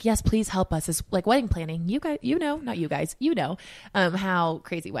be like, "Yes, please help us." As like wedding planning, you guys, not you guys, how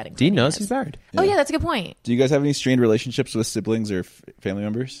crazy wedding. Dean knows is. he's married. Oh yeah, that's a good point. Do you guys have any strained relationships with siblings or family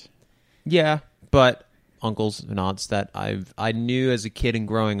members? Yeah, but uncles and aunts that I knew as a kid and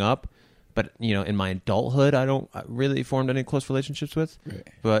growing up. But, in my adulthood, I don't really formed any close relationships with. Right.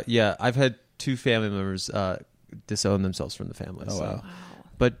 But, yeah, I've had 2 family members disown themselves from the family. Oh, wow.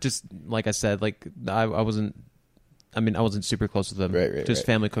 But just like I said, like I wasn't super close with them. Right, just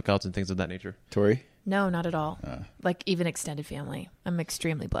family cookouts and things of that nature. Tori? No, not at all. Like even extended family. I'm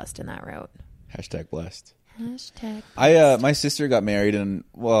extremely blessed in that route. Hashtag blessed. Hashtag My sister got married, and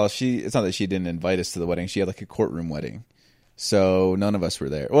well, it's not that she didn't invite us to the wedding. She had like a courtroom wedding, so none of us were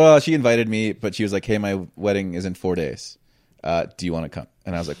there. Well, she invited me, but she was like, "Hey, my wedding is in 4 days. Do you want to come?"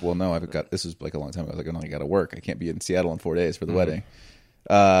 And I was like, "Well, no, this was like a long time ago. I was like, no, I got to work. I can't be in Seattle in 4 days for the wedding."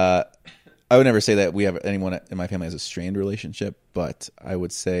 I would never say that we have anyone in my family has a strained relationship, but I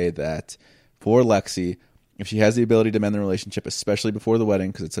would say that for Lexi, if she has the ability to mend the relationship, especially before the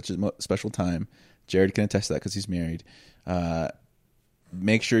wedding, because it's such a special time, Jared can attest to that because he's married.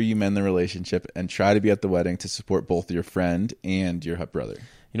 Make sure you mend the relationship and try to be at the wedding to support both your friend and your brother.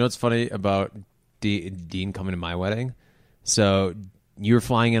 You know what's funny about Dean coming to my wedding? So you were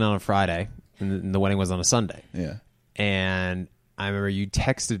flying in on a Friday, and the wedding was on a Sunday. Yeah. And I remember you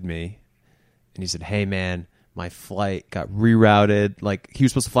texted me, and you said, "Hey, man, my flight got rerouted." Like, he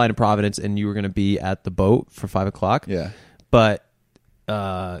was supposed to fly into Providence, and you were going to be at the boat for 5 o'clock. Yeah. But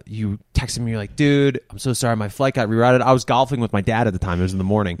you texted me, you're like, "Dude, I'm so sorry, my flight got rerouted." I was golfing with my dad at the time. It was in the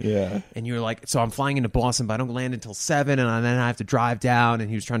morning. Yeah. And you were like, "So I'm flying into Boston, but I don't land until 7, and then I have to drive down." And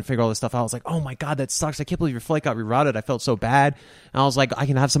he was trying to figure all this stuff out. I was like, "Oh my God, that sucks. I can't believe your flight got rerouted." I felt so bad. And I was like, "I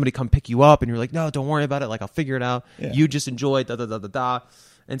can have somebody come pick you up." And you're like, "No, don't worry about it. Like, I'll figure it out. Yeah. You just enjoy it, da-da-da-da-da."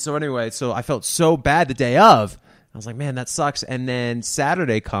 And so anyway, so I felt so bad the day of. I was like, "Man, that sucks." And then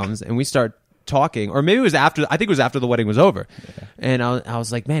Saturday comes, and we start talking, or maybe it was after, I think it was after the wedding was over. Yeah. And I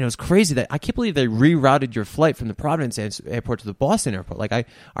was like, "Man, it was crazy that I can't believe they rerouted your flight from the Providence airport to the Boston airport. Like,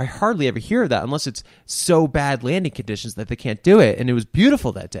 I hardly ever hear of that unless it's so bad landing conditions that they can't do it." And it was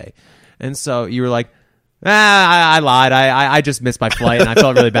beautiful that day. And so you were like, I lied. I just missed my flight, and I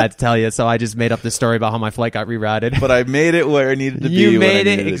felt really bad to tell you. So I just made up this story about how my flight got rerouted. But I made it where it needed to be. You made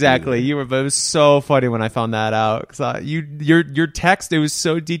it exactly. But it was so funny when I found that out, because your text, it was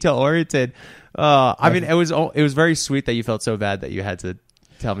so detail oriented. I mean, it was very sweet that you felt so bad that you had to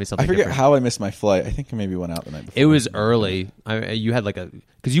tell me something. I forget different. how I missed my flight. I think I maybe went out the night before. It was early. You had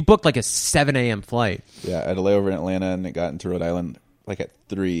because you booked like a 7 a.m. flight. Yeah, I had a layover in Atlanta, and it got into Rhode Island like at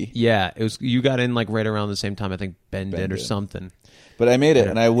 3. Yeah, it was. You got in like right around the same time I think Ben did or something. But I made it,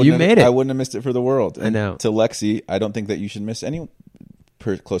 and I wouldn't have missed it for the world. And I know. To Lexi, I don't think that you should miss any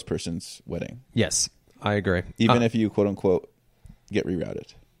close person's wedding. Yes, I agree. Even if you quote unquote get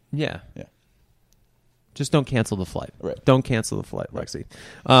rerouted. Yeah. Yeah. Just don't cancel the flight. Right. Don't cancel the flight, Lexi.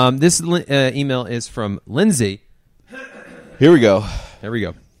 This email is from Lindsay. Here we go. There we go.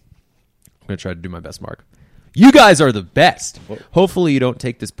 I'm going to try to do my best, Mark. "You guys are the best. Hopefully you don't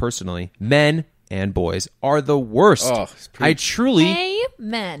take this personally. Men and boys are the worst. I truly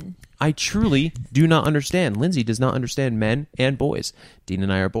do not understand." Lindsay does not understand men and boys. Dean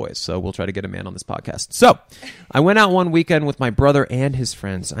and I are boys, so we'll try to get a man on this podcast. "So, I went out one weekend with my brother and his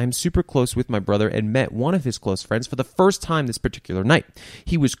friends. I'm super close with my brother and met one of his close friends for the first time this particular night.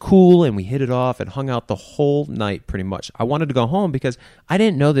 He was cool, and we hit it off and hung out the whole night pretty much. I wanted to go home because I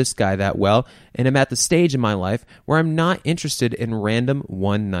didn't know this guy that well, and I'm at the stage in my life where I'm not interested in random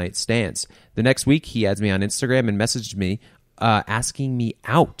one-night stands. The next week, he adds me on Instagram and messaged me asking me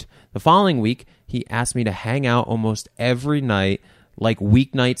out. The following week, he asked me to hang out almost every night, like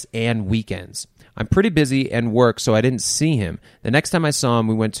weeknights and weekends. I'm pretty busy and work, so I didn't see him. The next time I saw him,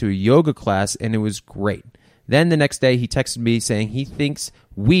 we went to a yoga class, and it was great. Then the next day, he texted me saying he thinks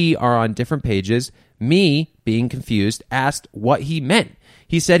we are on different pages. Me, being confused, asked what he meant.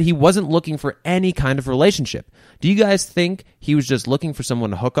 He said he wasn't looking for any kind of relationship. Do you guys think he was just looking for someone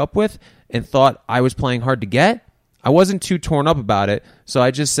to hook up with and thought I was playing hard to get? I wasn't too torn up about it, so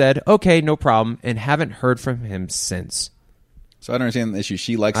I just said, okay, no problem, and haven't heard from him since." So I don't understand the issue.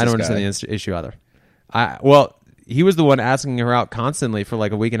 She likes this guy. I don't understand the issue either. Well, he was the one asking her out constantly for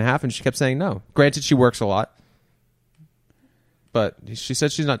like a week and a half, and she kept saying no. Granted, she works a lot, but she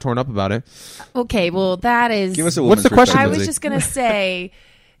said she's not torn up about it. Okay, well, that is... Give us a What's the question, I Lindsay? was just going to say,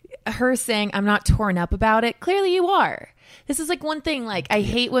 her saying, "I'm not torn up about it." Clearly you are. This is like one thing, like, I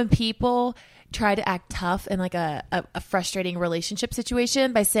hate when people try to act tough in like a frustrating relationship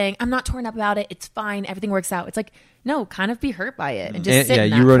situation by saying, "I'm not torn up about it. It's fine. Everything works out." It's like, no, kind of be hurt by it and just sit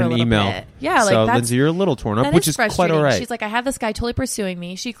in that you wrote for a an little email. bit. Yeah, so like Lindsay, you're a little torn up, which is quite all right. She's like, "I have this guy totally pursuing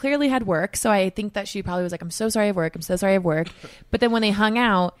me." She clearly had work, so I think that she probably was like, "I'm so sorry I have work. I'm so sorry I have work." But then when they hung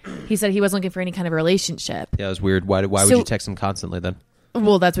out, he said he wasn't looking for any kind of relationship. Yeah, it was weird. Why would you text him constantly then?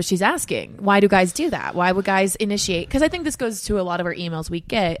 Well, that's what she's asking. Why do guys do that? Why would guys initiate? Because I think this goes to a lot of our emails we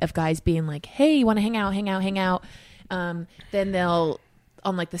get of guys being like, "Hey, you want to hang out? Then they'll,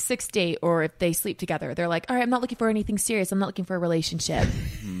 on like the 6th date, or if they sleep together, they're like, "All right, I'm not looking for anything serious. I'm not looking for a relationship."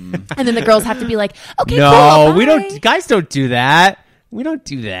 And then the girls have to be like, "Okay, no, cool, we bye." don't. Guys don't do that. We don't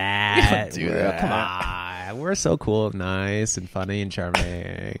do that. We don't do that. Come on. Yeah, we're so cool, nice, and funny and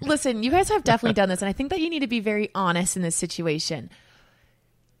charming. Listen, you guys have definitely done this, and I think that you need to be very honest in this situation.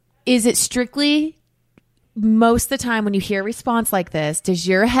 Is it strictly most of the time when you hear a response like this, does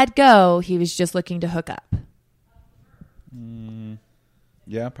your head go, he was just looking to hook up?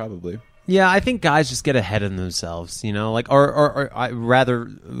 Yeah, probably. Yeah, I think guys just get ahead of themselves, you know, like, or rather,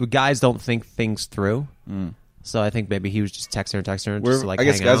 guys don't think things through. So I think maybe he was just texting her, just to, like, I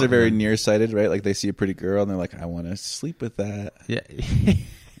guess hang guys out are very and then- nearsighted, right? Like they see a pretty girl and they're like, I want to sleep with that. Yeah.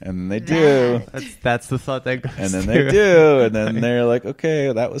 And they do. That's the thought that goes And then through. they do. And then they're like,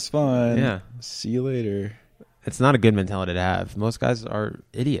 okay, that was fun. Yeah. See you later. It's not a good mentality to have. Most guys are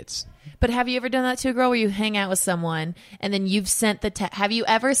idiots. But have you ever done that to a girl where you hang out with someone and then you've sent the have you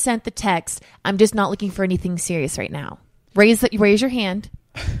ever sent the text, I'm just not looking for anything serious right now? Raise your hand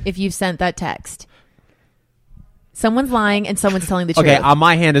if you've sent that text. Someone's lying and someone's telling the truth. Okay,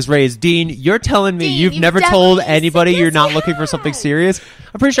 my hand is raised. Dean, you're telling me you've never told anybody you're not looking for something serious?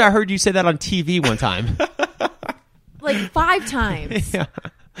 I'm pretty sure I heard you say that on TV one time. Like 5 times.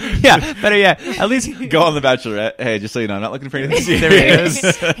 Yeah, better yet. At least go on The Bachelorette. Hey, just so you know, I'm not looking for anything serious. There it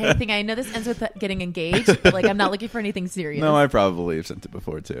is. Hey, I think I know this ends with getting engaged, but like I'm not looking for anything serious. No, I probably have sent it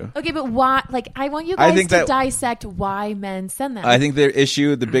before too. Okay, but why? Like, I want you guys to dissect why men send that. I think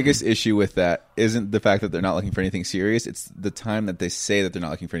the biggest issue with that isn't the fact that they're not looking for anything serious. It's the time that they say that they're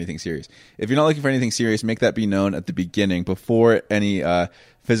not looking for anything serious. If you're not looking for anything serious, make that be known at the beginning before any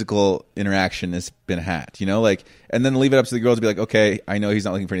physical interaction has been had, you know, like, and then leave it up to the girls to be like, okay, I know he's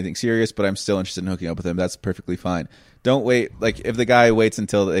not looking for anything serious, but I'm still interested in hooking up with him. That's perfectly fine. Don't wait. Like, if the guy waits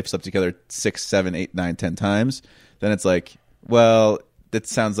until they've slept together 6, 7, 8, 9, 10 times, then it's like, well, that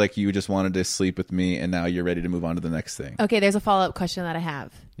sounds like you just wanted to sleep with me and now you're ready to move on to the next thing. Okay, there's a follow-up question that I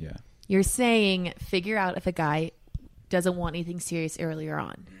have. Yeah. You're saying figure out if a guy doesn't want anything serious earlier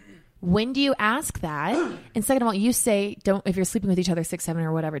on. When do you ask that? And second of all, you say don't. If you're sleeping with each other 6, 7,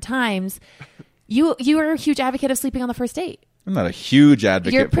 or whatever times, you are a huge advocate of sleeping on the first date. I'm not a huge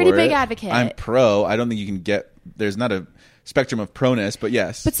advocate. You're a pretty for big it. advocate. I'm pro. I don't think you can get. There's not a spectrum of proness, but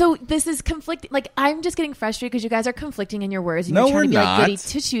yes. But so this is conflicting. Like, I'm just getting frustrated because you guys are conflicting in your words. And No, you're trying to be we're like goody not.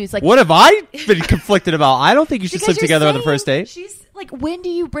 two-shoes. Like, what have I been conflicted about? I don't think you should because sleep you're together on the saying first date. She's like, when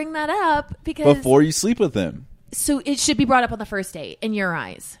do you bring that up? Because Before you sleep with him. so it should be brought up on the first date in your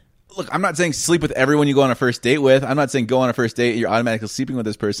eyes. Look, I'm not saying sleep with everyone you go on a first date with. I'm not saying go on a first date, you're automatically sleeping with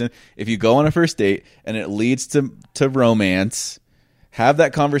this person. If you go on a first date and it leads to romance, have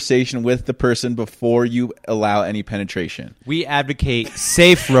that conversation with the person before you allow any penetration. We advocate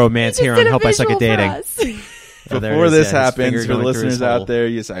safe romance here on Help I Suck at Dating. Oh, there Before it is, this his happens, finger for the going through his listeners hole. out there,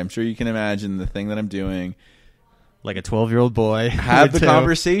 yes, I'm sure you can imagine the thing that I'm doing. Like a 12-year-old boy. Have the Two.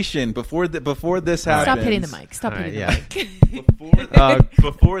 conversation before this happens. Stop hitting the mic. Stop hitting yeah. the mic.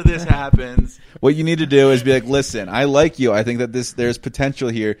 Before this happens, what you need to do is be like, listen, I like you. I think that there's potential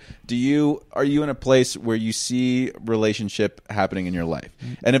here. Are you in a place where you see relationship happening in your life?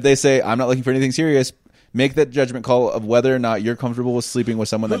 And if they say, I'm not looking for anything serious, make that judgment call of whether or not you're comfortable with sleeping with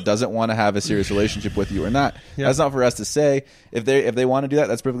someone that doesn't want to have a serious relationship with you or not. Yeah. That's not for us to say. If they want to do that,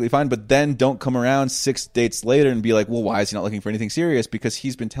 that's perfectly fine. But then don't come around 6 dates later and be like, well, why is he not looking for anything serious? Because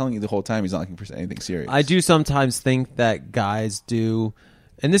he's been telling you the whole time he's not looking for anything serious. I do sometimes think that guys do,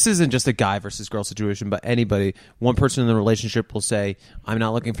 and this isn't just a guy versus girl situation, but anybody, one person in the relationship will say, I'm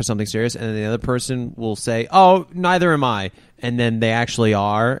not looking for something serious, and then the other person will say, oh, neither am I. And then they actually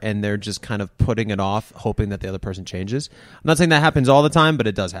are, and they're just kind of putting it off, hoping that the other person changes. I'm not saying that happens all the time, but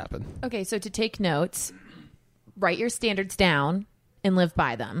it does happen. Okay, so to take notes, write your standards down and live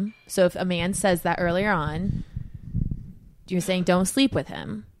by them. So if a man says that earlier on, you're saying don't sleep with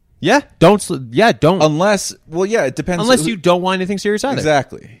him. Yeah, don't. Unless, well, yeah, it depends. Unless you don't want anything serious either.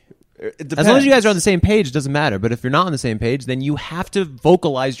 Exactly. It depends. As long as you guys are on the same page, it doesn't matter. But if you're not on the same page, then you have to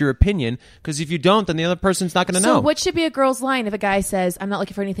vocalize your opinion, because if you don't, then the other person's not going to know. So what should be a girl's line if a guy says, I'm not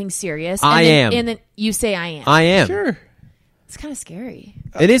looking for anything serious? I am. And then you say, I am. I am. Sure. It's kind of scary.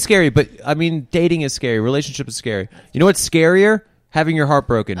 It is scary, but I mean, dating is scary. Relationship is scary. You know what's scarier? Having your heart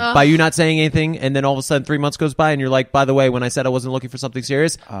broken by you not saying anything, and then all of a sudden 3 months goes by, and you're like, by the way, when I said I wasn't looking for something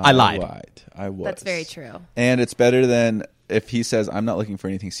serious, I lied. I was. That's very true. And it's better than if he says, I'm not looking for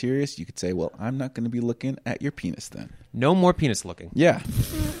anything serious, you could say, well, I'm not going to be looking at your penis then. No more penis looking. Yeah.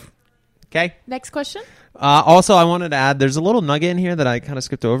 Okay. Next question. Also, I wanted to add, there's a little nugget in here that I kind of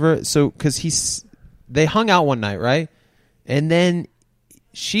skipped over. So, because they hung out one night, right? And then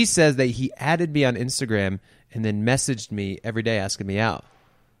she says that he added me on Instagram and then messaged me every day asking me out.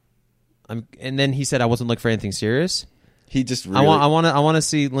 And then he said I wasn't looking for anything serious. He just really... I want to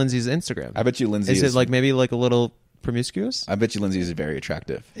see Lindsay's Instagram. I bet you Lindsay is it like maybe like a little promiscuous? I bet you Lindsay is very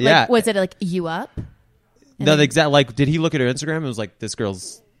attractive. Yeah. Like, was it like you up? No, the exact like. Did he look at her Instagram and was like, "This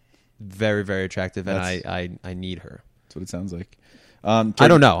girl's very, very attractive, and I need her." That's what it sounds like. I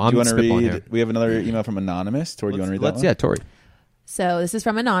don't know. I'm spitballing here. We have another email from Anonymous. Tori, do you want to read that one? Yeah, Tori. So this is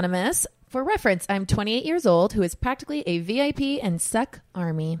from Anonymous. For reference, I'm 28 years old who is practically a VIP and suck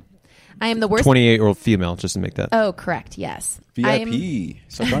army. I am the worst. 28-year-old female, just to make that. Oh, correct. Yes. VIP.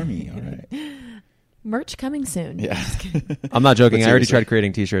 Suck army. All right. Merch coming soon. Yeah. I'm not joking. I already tried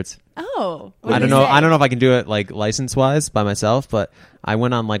creating T-shirts. Oh. I don't know. I don't know if I can do it like license-wise by myself, but I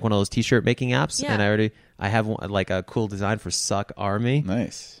went on like one of those T-shirt making apps, and I have like a cool design for Suck Army.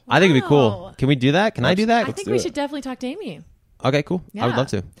 Nice. I think it'd be cool. Can we do that? Can I do that? I think we should definitely talk to Amy. Okay, cool. Yeah. I would love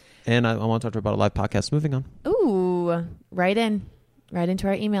to. And I want to talk to her about a live podcast. Moving on. Ooh, right into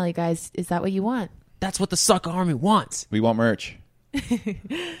our email, you guys. Is that what you want? That's what the Suck Army wants. We want merch.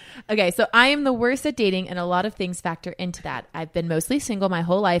 Okay, so I am the worst at dating, and a lot of things factor into that. I've been mostly single my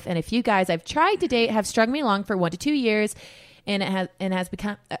whole life, and a few guys I've tried to date have strung me along for 1 to 2 years, and it has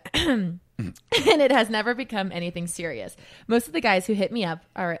become and it has never become anything serious. Most of the guys who hit me up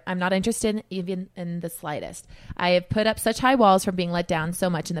I'm not interested even in the slightest. I have put up such high walls from being let down so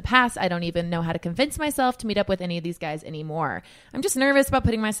much in the past. I don't even know how to convince myself to meet up with any of these guys anymore. I'm just nervous about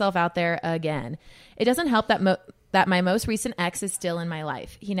putting myself out there again. It doesn't help that my most recent ex is still in my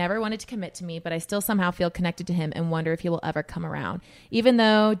life. He never wanted to commit to me, but I still somehow feel connected to him and wonder if he will ever come around, even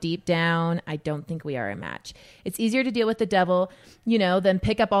though deep down, I don't think we are a match. It's easier to deal with the devil, than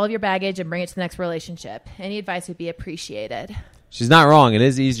pick up all of your baggage and bring it to the next relationship. Any advice would be appreciated. She's not wrong. It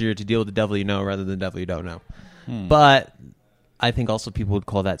is easier to deal with the devil you know rather than the devil you don't know. But I think also people would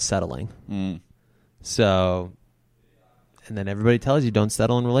call that settling. So, and then everybody tells you don't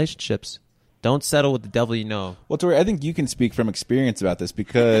settle in relationships. Don't settle with the devil you know. Well, Tori, I think you can speak from experience about this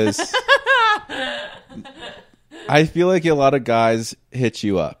because I feel like a lot of guys hit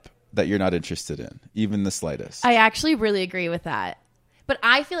you up that you're not interested in, even the slightest. I actually really agree with that. But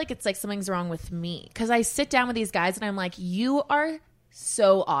I feel like it's like something's wrong with me because I sit down with these guys and I'm like, you are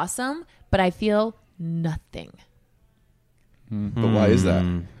so awesome, but I feel nothing. But why is that?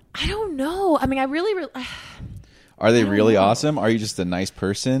 I don't know. I mean, I really Are they really awesome? Are you just a nice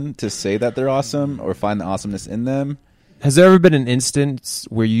person to say that they're awesome or find the awesomeness in them? Has there ever been an instance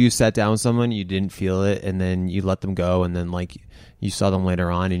where you sat down with someone, you didn't feel it, and then you let them go, and then like you saw them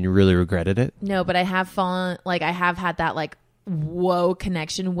later on and you really regretted it? No, but I have I have had that like whoa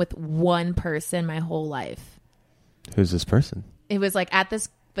connection with one person my whole life. Who's this person? It was like at this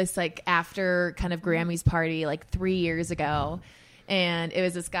like after kind of Grammys party like 3 years ago, and it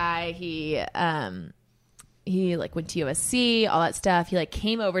was this guy. He like went to USC, all that stuff. He like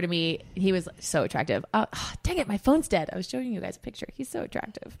came over to me. He was so attractive. Dang it, my phone's dead. I was showing you guys a picture. He's so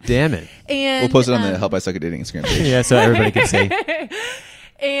attractive. Damn it. And we'll post it on the Help I Suck at Dating Instagram page. Yeah, so everybody can see.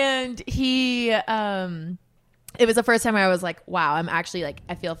 And he, it was the first time I was like, wow, I'm actually like,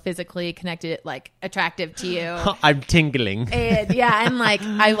 I feel physically connected, like attractive to you. I'm tingling. And yeah, and like,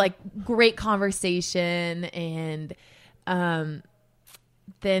 I like great conversation. And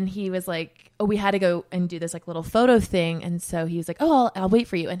then he was like, oh, we had to go and do this like little photo thing. And so he was like, oh, I'll wait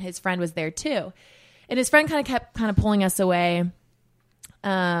for you. And his friend was there too. And his friend kind of kept pulling us away,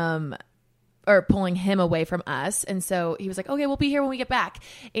 or pulling him away from us. And so he was like, okay, we'll be here when we get back.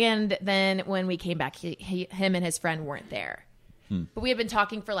 And then when we came back, him and his friend weren't there. But we had been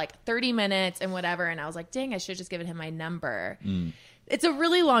talking for like 30 minutes and whatever. And I was like, dang, I should have just given him my number. It's a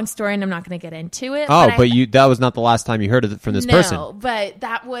really long story and I'm not going to get into it. Oh, but that was not the last time you heard it from this person. No, but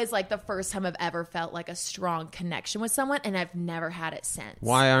that was like the first time I've ever felt like a strong connection with someone, and I've never had it since.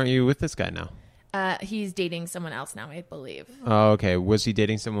 Why aren't you with this guy now? He's dating someone else now, I believe. Oh, okay. Was he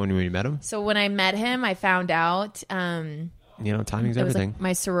dating someone when you met him? So when I met him, I found out. Timing's it everything. was like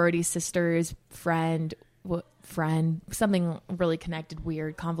my sorority sister's friend, something really connected,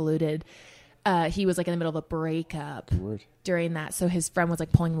 weird, convoluted. He was like in the middle of a breakup during that. So his friend was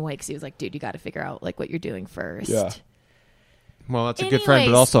like pulling him away because he was like, dude, you got to figure out like what you're doing first. Yeah. Well, that's a good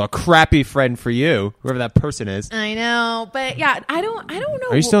friend, but also a crappy friend for you, whoever that person is. I know. But yeah, I don't know.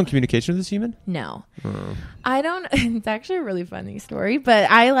 Are you still in communication with this human? No. I don't. It's actually a really funny story, but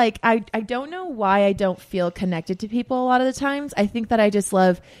I don't know why I don't feel connected to people a lot of the times. I think that I just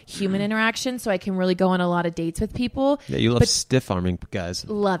love human interaction, so I can really go on a lot of dates with people. Yeah, you love stiff arming guys.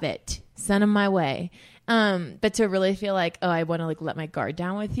 Love it. Send them my way. But to really feel like, oh, I want to like let my guard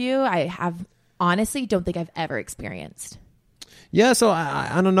down with you, I have honestly don't think I've ever experienced. Yeah, so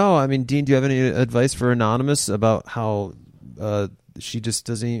I don't know. I mean, Dean, do you have any advice for Anonymous about how she just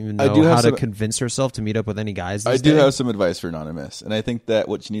doesn't even know how to convince herself to meet up with any guys? I do have some advice for Anonymous, and I think that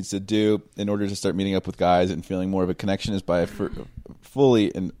what she needs to do in order to start meeting up with guys and feeling more of a connection is by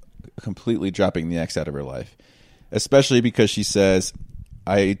fully and completely dropping the ex out of her life, especially because she says,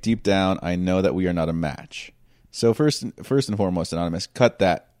 deep down, I know that we are not a match. So first and foremost, Anonymous, cut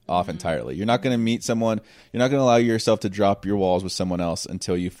that off entirely. You're not going to meet someone. You're not going to allow yourself to drop your walls with someone else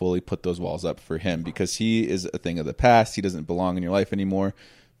until you fully put those walls up for him, because he is a thing of the past. He doesn't belong in your life anymore.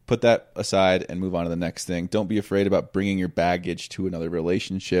 Put that aside and move on to the next thing. Don't be afraid about bringing your baggage to another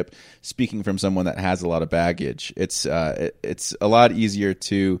relationship. Speaking from someone that has a lot of baggage, it's a lot easier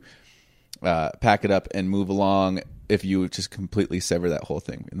to pack it up and move along if you just completely sever that whole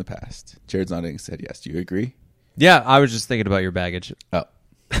thing in the past. Jared's nodding, said yes. Do you agree? Yeah, I was just thinking about your baggage. Oh,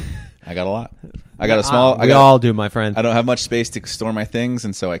 I got a lot. I got a small. We all do, my friend. I don't have much space to store my things,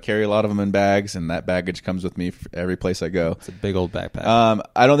 and so I carry a lot of them in bags, and that baggage comes with me every place I go. It's a big old backpack.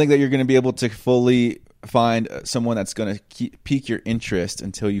 I don't think that you're going to be able to fully find someone that's going to pique your interest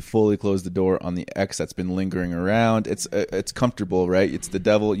until you fully close the door on the ex that's been lingering around. It's comfortable, right? It's the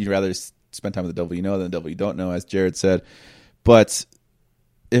devil. You'd rather spend time with the devil you know than the devil you don't know, as Jared said. But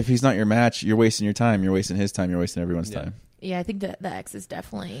if he's not your match, you're wasting your time. You're wasting his time. You're wasting everyone's time. Yeah, I think the ex is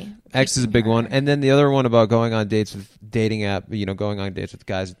definitely... X is a big one. And then the other one about going on dates with dating app, going on dates with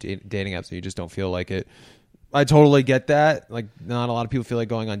guys with dating apps, so you just don't feel like it. I totally get that. Like, not a lot of people feel like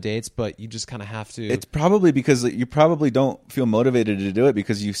going on dates, but you just kind of have to. It's probably because you probably don't feel motivated to do it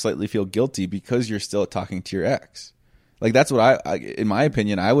because you slightly feel guilty because you're still talking to your ex. Like, that's what in my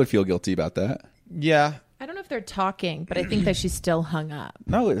opinion, I would feel guilty about that. Yeah. I don't know if they're talking, but I think that she's still hung up.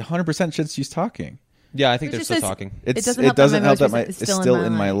 No, 100% shit she's talking. Yeah, I think they're still talking. It doesn't help that it's still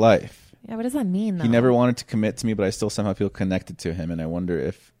in my life. Yeah, what does that mean, though? He never wanted to commit to me, but I still somehow feel connected to him, and I wonder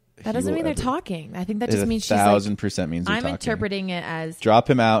if that doesn't mean they're talking. I think that just means she's 1,000% means they're I'm talking. interpreting it as drop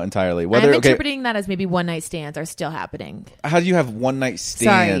him out entirely. I'm interpreting that as maybe one night stands are still happening. How do you have one night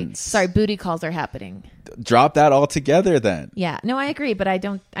stands? Sorry, booty calls are happening. Drop that altogether, then. Yeah, no, I agree, but I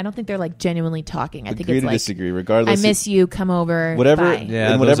don't think they're like genuinely talking. I think Agree it's to like disagree. Regardless, I miss you. Come over. Whatever, bye.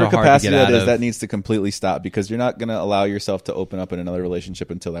 Yeah, in whatever capacity that is, of. that needs to completely stop because you're not going to allow yourself to open up in another relationship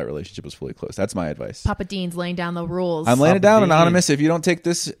until that relationship is fully closed. That's my advice. Papa Dean's laying down the rules. I'm laying it down, Anonymous. If you don't take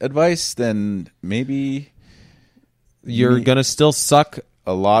this advice, then maybe you're gonna still suck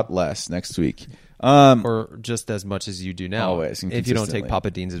a lot less next week. Or just as much as you do now. Always. If you don't take Papa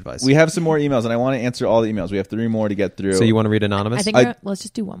Dean's advice. We have some more emails, and I want to answer all the emails. We have 3 more to get through. So you want to read Anonymous? I think let's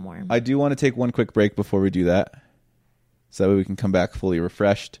just do one more. I do want to take one quick break before we do that. So that way we can come back fully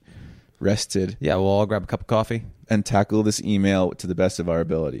refreshed, rested. Yeah, we'll all grab a cup of coffee. And tackle this email to the best of our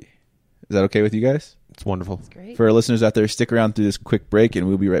ability. Is that okay with you guys? It's wonderful. That's great. For our listeners out there, stick around through this quick break, and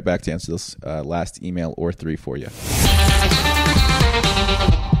we'll be right back to answer this last email or 3 for you.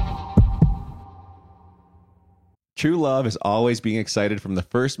 True love is always being excited from the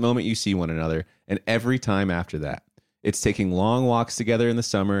first moment you see one another and every time after that. It's taking long walks together in the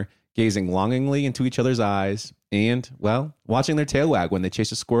summer, gazing longingly into each other's eyes, and, well, watching their tail wag when they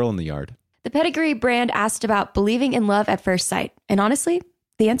chase a squirrel in the yard. The Pedigree brand asked about believing in love at first sight. And honestly,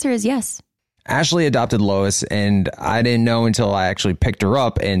 the answer is yes. Ashley adopted Lois, and I didn't know until I actually picked her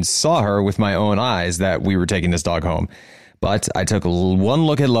up and saw her with my own eyes that we were taking this dog home. But I took one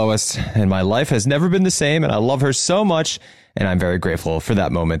look at Lois, and my life has never been the same, and I love her so much, and I'm very grateful for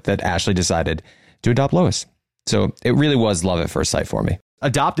that moment that Ashley decided to adopt Lois. So it really was love at first sight for me.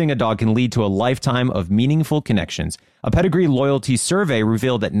 Adopting a dog can lead to a lifetime of meaningful connections. A Pedigree loyalty survey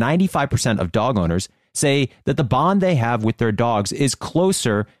revealed that 95% of dog owners say that the bond they have with their dogs is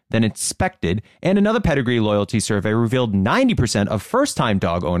closer than expected. And another Pedigree loyalty survey revealed 90% of first-time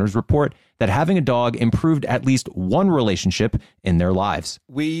dog owners report that having a dog improved at least one relationship in their lives.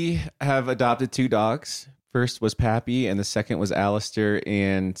 We have adopted 2 dogs. First was Pappy, and the second was Alistair.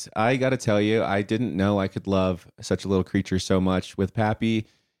 And I got to tell you, I didn't know I could love such a little creature so much. With Pappy,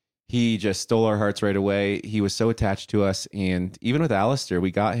 he just stole our hearts right away. He was so attached to us. And even with Alistair,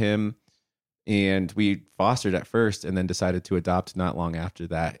 we got him and we fostered at first and then decided to adopt not long after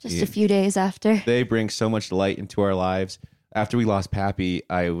that. Just a few days after. They bring so much light into our lives. After we lost Pappy,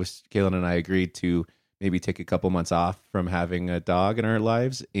 Kaylin and I agreed to maybe take a couple months off from having a dog in our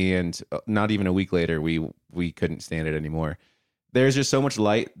lives. And not even a week later, we couldn't stand it anymore. There's just so much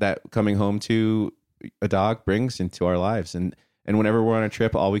light that coming home to a dog brings into our lives. And whenever we're on a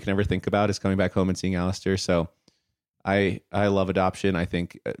trip, all we can ever think about is coming back home and seeing Alistair. So I love adoption. I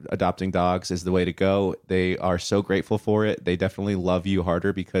think adopting dogs is the way to go. They are so grateful for it. They definitely love you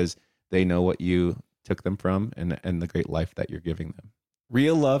harder because they know what you took them from and the great life that you're giving them.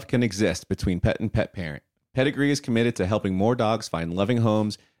 Real love can exist between pet and pet parent. Pedigree is committed to helping more dogs find loving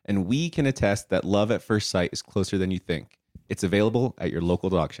homes, and we can attest that love at first sight is closer than you think. It's available at your local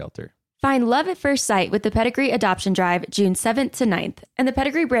dog shelter. Find love at first sight with the Pedigree Adoption Drive June 7th to 9th, and the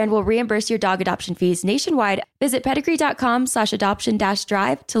Pedigree brand will reimburse your dog adoption fees nationwide. Visit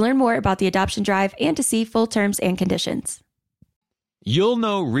pedigree.com/adoption-drive to learn more about the adoption drive and to see full terms and conditions. You'll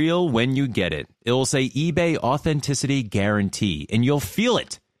know real when you get it. It'll say eBay Authenticity Guarantee, and you'll feel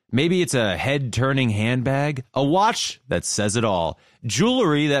it. Maybe it's a head-turning handbag, a watch that says it all,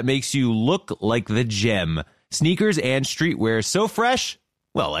 jewelry that makes you look like the gem, sneakers and streetwear so fresh,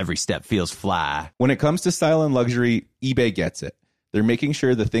 well, every step feels fly. When it comes to style and luxury, eBay gets it. They're making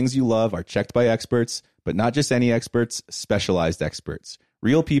sure the things you love are checked by experts, but not just any experts, specialized experts.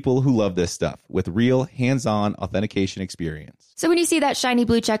 Real people who love this stuff with real hands-on authentication experience. So when you see that shiny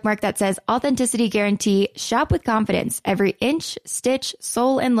blue check mark that says Authenticity Guarantee, shop with confidence. Every inch, stitch,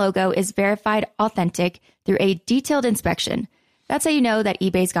 sole, and logo is verified authentic through a detailed inspection. That's how you know that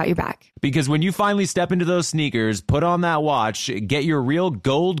eBay's got your back. Because when you finally step into those sneakers, put on that watch, get your real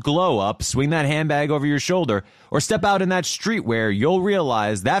gold glow up, swing that handbag over your shoulder, or step out in that streetwear, you'll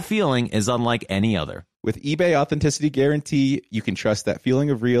realize that feeling is unlike any other. With eBay Authenticity Guarantee, you can trust that feeling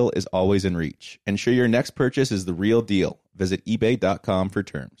of real is always in reach. Ensure your next purchase is the real deal. Visit ebay.com for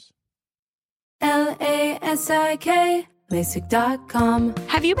terms. LASIK, LASIK.com.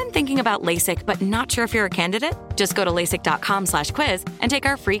 Have you been thinking about LASIK but not sure if you're a candidate? Just go to LASIK.com/quiz and take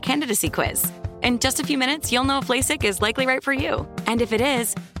our free candidacy quiz. In just a few minutes, you'll know if LASIK is likely right for you. And if it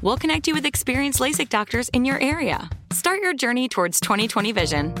is, we'll connect you with experienced LASIK doctors in your area. Start your journey towards 20/20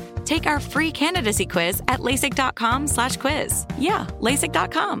 vision. Take our free candidacy quiz at LASIK.com/quiz. Yeah,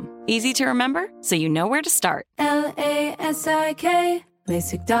 LASIK.com. Easy to remember, so you know where to start. LASIK,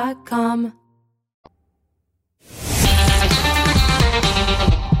 LASIK.com.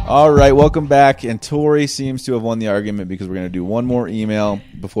 All right, welcome back. And Tori seems to have won the argument because we're going to do one more email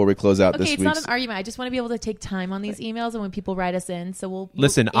before we close out this Okay, week's. it's not an argument. I just want to be able to take time on these emails and when people write us in. So we'll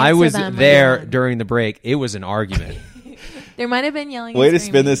Listen, we'll I was answer them there again. during the break. It was an argument. There might have been yelling. Way and to spin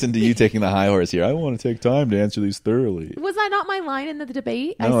screaming. this into you taking the high horse here. I want to take time to answer these thoroughly. Was that not my line in the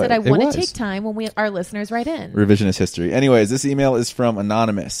debate? No, I said I it want was. to take time when our listeners write in. Revisionist history. Anyways, this email is from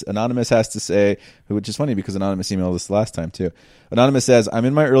Anonymous. Anonymous has to say, which is funny because Anonymous emailed this last time too. Anonymous says, I'm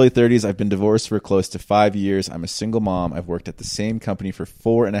in my early 30s. I've been divorced for close to 5 years. I'm a single mom. I've worked at the same company for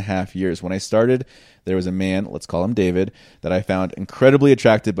 4.5 years. When I started, there was a man, let's call him David, that I found incredibly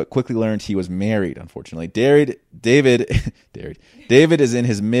attractive, but quickly learned he was married, unfortunately. David is in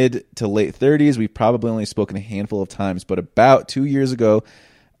his mid to late 30s. We've probably only spoken a handful of times, but about 2 years ago,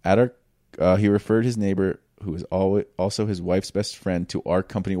 he referred his neighbor, who is also his wife's best friend, to our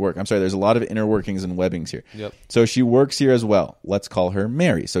company work. I'm sorry, there's a lot of inner workings and webbings here. Yep. So she works here as well. Let's call her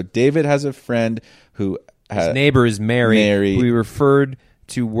Mary. So David has a friend who His neighbor is Mary, who we referred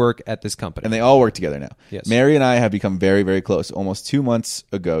to work at this company. And they all work together now. Yes. Mary and I have become very, very close. Almost 2 months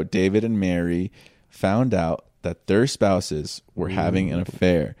ago, David and Mary found out that their spouses were having an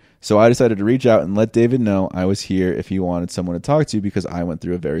affair. So I decided to reach out and let David know I was here if he wanted someone to talk to, because I went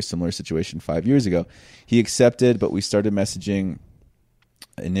through a very similar situation 5 years ago. He accepted, but we started messaging.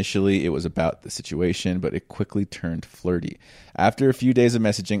 Initially, it was about the situation, but it quickly turned flirty. After a few days of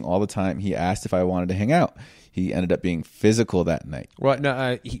messaging all the time, he asked if I wanted to hang out. He ended up being physical that night. Well,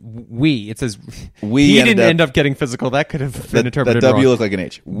 no, it says we. He didn't end up getting physical. That could have been interpreted That W wrong. looked like an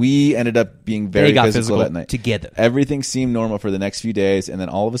H. We ended up being very physical that night. Together. Everything seemed normal for the next few days, and then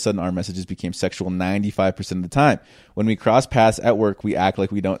all of a sudden our messages became sexual 95% of the time. When we cross paths at work, we act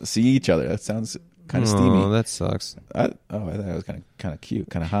like we don't see each other. That sounds kind of steamy. Oh, that sucks. I thought it was kind of cute,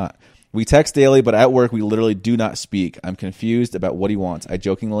 kind of hot. We text daily, but at work we literally do not speak. I'm confused about what he wants. I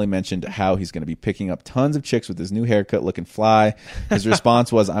jokingly mentioned how he's going to be picking up tons of chicks with his new haircut looking fly. His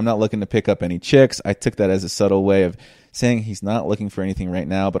response was, I'm not looking to pick up any chicks. I took that as a subtle way of saying he's not looking for anything right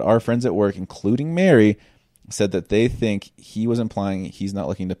now, but our friends at work, including Mary, said that they think he was implying he's not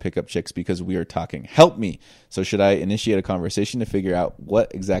looking to pick up chicks because we are talking. Help me. So should I initiate a conversation to figure out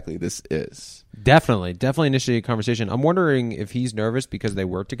what exactly this is? Definitely initiate a conversation. I'm wondering if he's nervous because they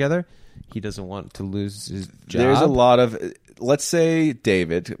work together. He doesn't want to lose his job. There's a lot of, let's say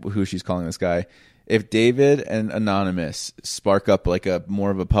David, who she's calling this guy, if David and Anonymous spark up like a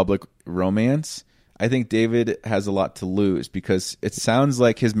more of a public romance, I think David has a lot to lose because it sounds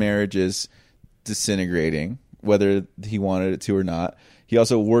like his marriage is disintegrating, whether he wanted it to or not. He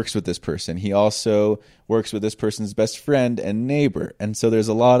also works with this person. He also works with this person's best friend and neighbor. And so there's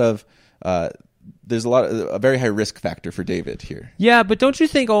a very high risk factor for David here. Yeah, but don't you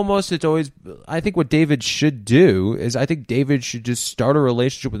think almost it's always, I think what David should do is I think David should just start a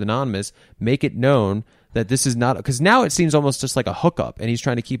relationship with Anonymous, make it known that this is not, because now it seems almost just like a hookup and he's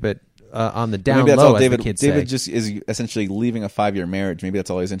trying to keep it on the down Maybe that's low, all David. as the kids David say. just is essentially leaving a 5-year marriage. Maybe that's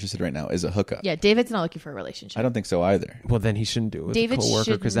all he's interested right now is a hookup. Yeah, David's not looking for a relationship. I don't think so either. Well, then he shouldn't do it with David a coworker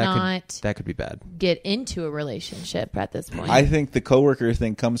should because not that could be bad. get into a relationship at this point. I think the coworker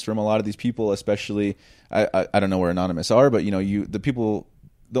thing comes from a lot of these people, especially. I don't know where Anonymous are, but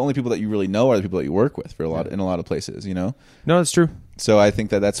the only people that you really know are the people that you work with in a lot of places. No, that's true. So I think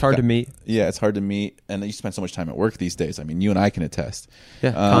that's hard to meet. Yeah, it's hard to meet, and you spend so much time at work these days. I mean, you and I can attest.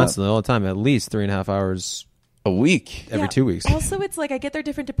 Yeah, constantly, all the time, at least 3.5 hours a week, every 2 weeks. Also, it's like I get their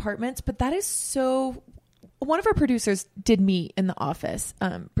different departments, but that is so. One of our producers did meet in the office,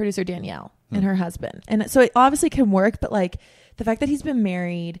 producer Danielle and her husband, and so it obviously can work. But like the fact that he's been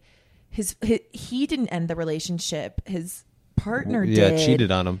married, he didn't end the relationship. His partner did.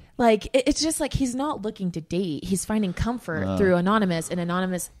 Cheated on him. Like it's just like he's not looking to date. He's finding comfort through Anonymous, and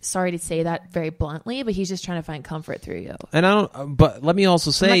Anonymous, sorry to say that very bluntly, but he's just trying to find comfort through you. And I don't. But let me also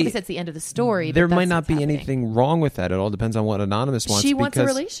I'm not say gonna say it's the end of the story. there but might that's not what's be happening. anything wrong with that. It all depends on what Anonymous wants. She wants a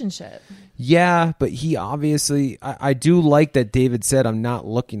relationship. Yeah, but he obviously. I do like that David said, "I'm not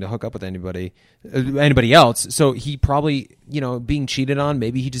looking to hook up with anybody else." So he probably, being cheated on.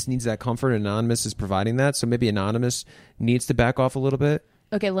 Maybe he just needs that comfort. And Anonymous is providing that. So maybe Anonymous needs to back off a little bit.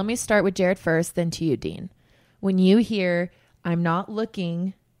 Okay, let me start with Jared first, then to you, Dean. When you hear, I'm not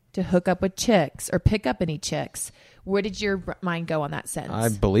looking to hook up with chicks or pick up any chicks, where did your mind go on that sentence? I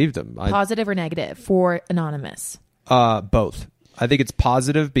believed him. Positive or negative for Anonymous? Both. I think it's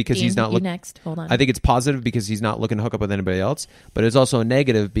positive because Dean, he's not looking. Next, hold on. I think it's positive because he's not looking to hook up with anybody else, but it's also a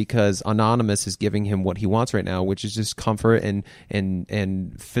negative because Anonymous is giving him what he wants right now, which is just comfort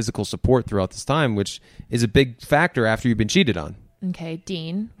and physical support throughout this time, which is a big factor after you've been cheated on. Okay,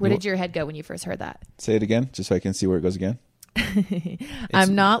 Dean, where did your head go when you first heard that? Say it again, just so I can see where it goes again.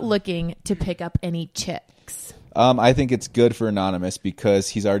 I'm not looking to pick up any chicks. I think it's good for Anonymous because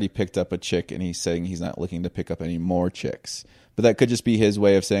he's already picked up a chick and he's saying he's not looking to pick up any more chicks. But that could just be his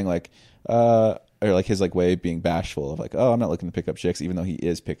way of saying or his way of being bashful of I'm not looking to pick up chicks, even though he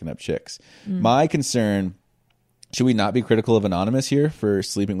is picking up chicks. My concern, should we not be critical of Anonymous here for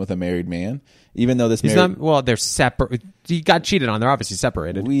sleeping with a married man? Even though they're separate. He got cheated on. They're obviously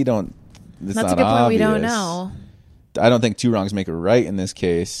separated. We don't. That's a good point. We don't know. I don't think 2 wrongs make a right in this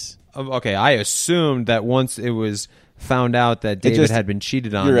case. Okay, I assumed that once it was found out that David had been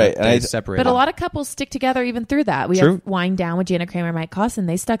cheated on, you're right. They separated. But a lot of couples stick together even through that. We have Wind Down with Jana Kramer and Mike Cosson.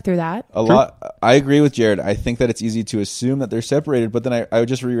 They stuck through that. I agree with Jared. I think that it's easy to assume that they're separated, but then I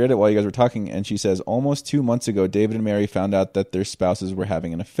just reread it while you guys were talking, and she says, almost 2 months ago, David and Mary found out that their spouses were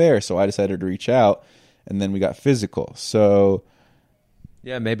having an affair, so I decided to reach out, and then we got physical. So...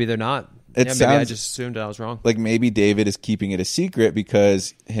 yeah, maybe they're not. Maybe I just assumed I was wrong. Like maybe David is keeping it a secret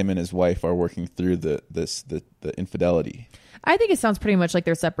because him and his wife are working through the infidelity. I think it sounds pretty much like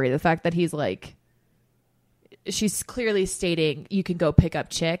they're separated. The fact that he's she's clearly stating you can go pick up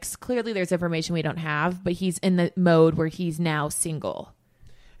chicks. Clearly there's information we don't have, but he's in the mode where he's now single.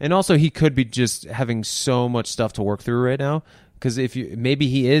 And also he could be just having so much stuff to work through right now. Because maybe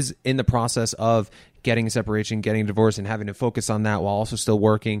he is in the process of getting a separation, getting a divorce, and having to focus on that while also still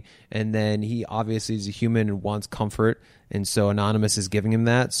working. And then he obviously is a human and wants comfort. And so Anonymous is giving him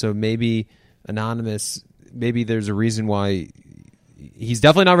that. So maybe there's a reason why he's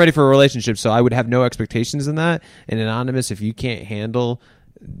definitely not ready for a relationship. So I would have no expectations in that. And Anonymous, if you can't handle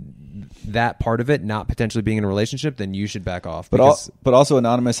that part of it, not potentially being in a relationship, then you should back off. But also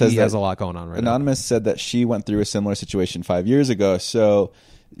Anonymous has a lot going on right now. Anonymous said that she went through a similar situation 5 years ago, so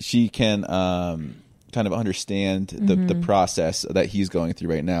she can kind of understand the process that he's going through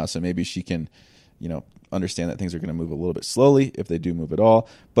right now. So maybe she can, understand that things are going to move a little bit slowly if they do move at all.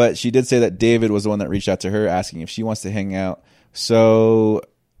 But she did say that David was the one that reached out to her asking if she wants to hang out. So,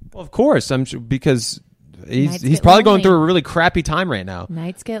 well, of course, I'm sure, because he's probably going through a really crappy time right now.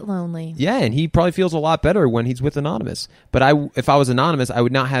 Nights get lonely. Yeah, and he probably feels a lot better when he's with Anonymous. But if I was Anonymous, I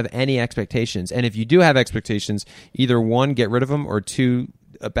would not have any expectations. And if you do have expectations, either 1, get rid of them, or 2,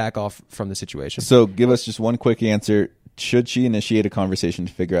 back off from the situation. So give us just one quick answer. Should she initiate a conversation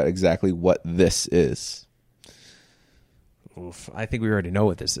to figure out exactly what this is? Oof, I think we already know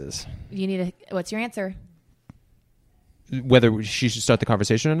what this is. What's your answer? Whether she should start the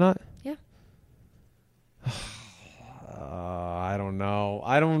conversation or not? Yeah. I don't know.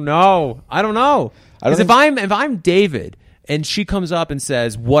 Because if I'm David and she comes up and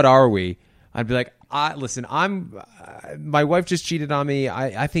says, "What are we?" I'd be like, "Listen, my wife just cheated on me.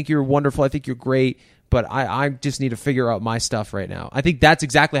 I think you're wonderful. I think you're great, but I just need to figure out my stuff right now." I think that's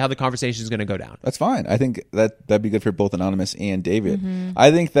exactly how the conversation is going to go down. That's fine. I think that'd be good for both Anonymous and David.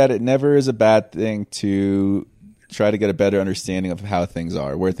 I think that it never is a bad thing to try to get a better understanding of how things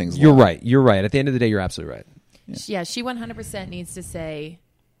are, where things You're lie. right. You're right. At the end of the day, you're absolutely right. Yeah, she 100% needs to say.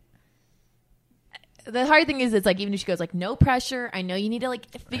 The hard thing is, it's like, even if she goes like, no pressure, I know you need to like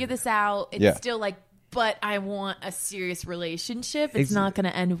figure this out. It's still like, but I want a serious relationship. It's not going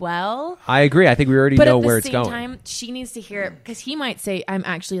to end well. I agree. I think we already know where it's going. But at the same time, she needs to hear it, because he might say, I'm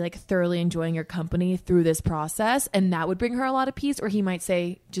actually like thoroughly enjoying your company through this process, and that would bring her a lot of peace. Or he might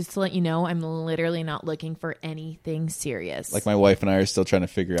say, just to let you know, I'm literally not looking for anything serious. Like my wife and I are still trying to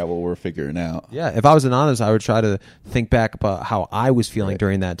figure out what we're figuring out. Yeah, if I was anonymous, I would try to think back about how I was feeling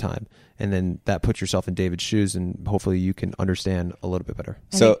during that time. And then that puts yourself in David's shoes, and hopefully you can understand a little bit better.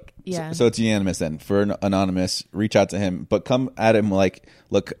 So it's unanimous then. For an anonymous, reach out to him, but come at him like,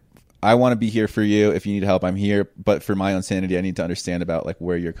 look, I want to be here for you. If you need help, I'm here. But for my own sanity, I need to understand about like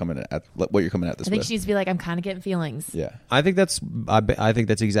where you're coming at, what you're coming at this I think with. she needs to be like, I'm kind of getting feelings. Yeah, I think that's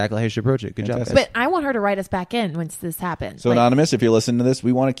exactly how you should approach it. Good job. But I want her to write us back in once this happens. So anonymous, if you're listening to this,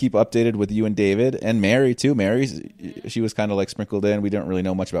 we want to keep updated with you and David and Mary too. Mary, she was kind of like sprinkled in. We don't really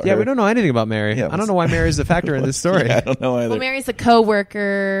know much about her. Yeah, we don't know anything about Mary. Yeah, I don't know why Mary's a factor in this story. I don't know either. Well, Mary's a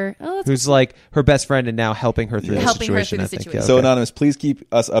coworker. Who's like her best friend and now helping her through the situation. So anonymous, please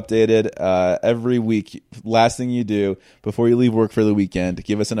keep us updated every week. Last thing you do before you leave work for the weekend,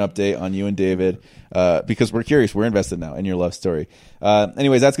 give us an update on you and David, because we're curious. We're invested now in your love story.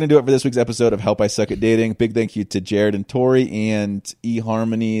 Anyways, that's going to do it for this week's episode of Help I Suck at Dating. Big thank you to Jared and Tori and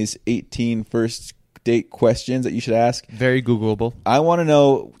eHarmony's 18 first date questions that you should ask. Very Googleable. I want to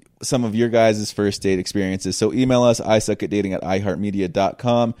know some of your guys' first date experiences. So email us,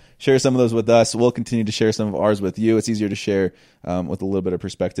 isuckatdating@iheartmedia.com. Share some of those with us. We'll continue to share some of ours with you. It's easier to share with a little bit of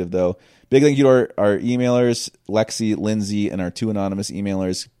perspective, though. Big thank you to our emailers, Lexi, Lindsay, and our 2 anonymous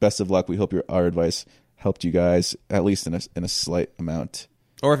emailers. Best of luck. We hope our advice helped you guys, at least in a slight amount.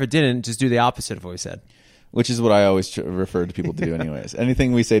 Or if it didn't, just do the opposite of what we said. Which is what I always refer to people to do anyways.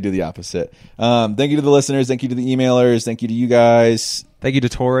 Anything we say, do the opposite. Thank you to the listeners. Thank you to the emailers. Thank you to you guys. Thank you to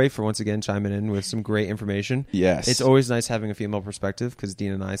Tori for once again chiming in with some great information. Yes. It's always nice having a female perspective, because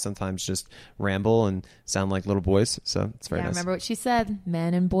Dean and I sometimes just ramble and sound like little boys. So it's very nice. Remember what she said.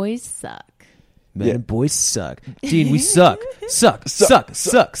 Men and boys suck. Men and boys suck. Dean, we suck. Suck.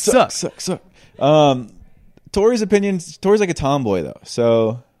 Tori's opinion, Tori's like a tomboy, though.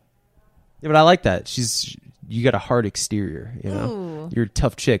 So... Yeah, but I like that. You got a hard exterior, you know. Ooh. You're a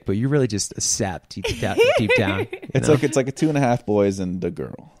tough chick, but you're really just a sap deep down. It's like a 2.5 boys and a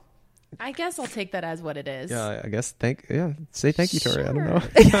girl. I guess I'll take that as what it is. Yeah, I guess say thank you, Tori. I don't know.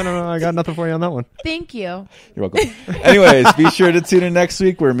 I don't know. I got nothing for you on that one. Thank you. You're welcome. Anyways, be sure to tune in next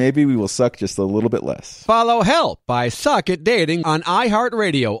week where maybe we will suck just a little bit less. Follow Help I Suck at Dating on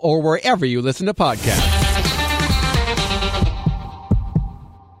iHeartRadio or wherever you listen to podcasts.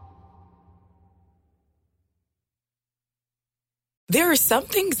 There are some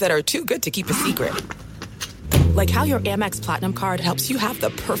things that are too good to keep a secret. Like how your Amex Platinum card helps you have the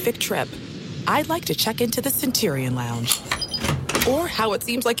perfect trip. I'd like to check into the Centurion Lounge. Or how it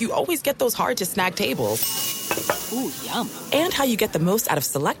seems like you always get those hard-to-snag tables. Ooh, yum. And how you get the most out of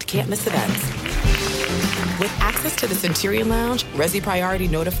select can't-miss events. With access to the Centurion Lounge, Resi Priority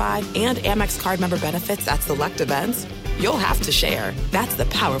Notified, and Amex card member benefits at select events, you'll have to share. That's the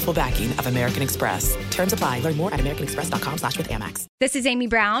powerful backing of American Express. Terms apply. Learn more at americanexpress.com/withAmex. This is Amy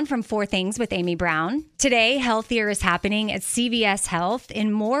Brown from 4 Things with Amy Brown. Today, healthier is happening at CVS Health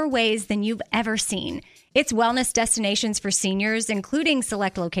in more ways than you've ever seen. It's wellness destinations for seniors, including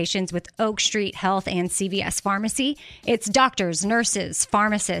select locations with Oak Street Health and CVS Pharmacy. It's doctors, nurses,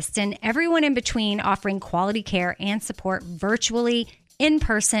 pharmacists, and everyone in between offering quality care and support virtually, in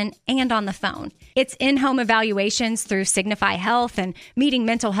person, and on the phone. It's in-home evaluations through Signify Health and meeting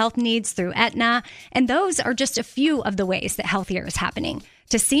mental health needs through Aetna. And those are just a few of the ways that healthier is happening.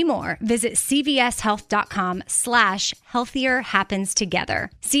 To see more, visit cvshealth.com/healthier happens together.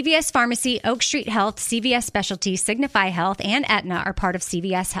 CVS Pharmacy, Oak Street Health, CVS Specialty, Signify Health, and Aetna are part of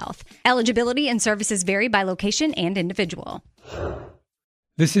CVS Health. Eligibility and services vary by location and individual.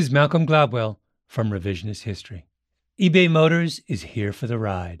 This is Malcolm Gladwell from Revisionist History. eBay Motors is here for the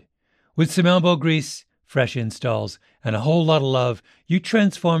ride. With some elbow grease, fresh installs, and a whole lot of love, you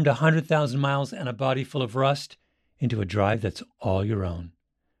transformed 100,000 miles and a body full of rust into a drive that's all your own.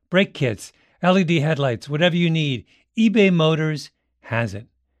 Brake kits, LED headlights, whatever you need, eBay Motors has it.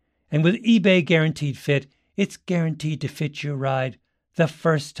 And with eBay Guaranteed Fit, it's guaranteed to fit your ride the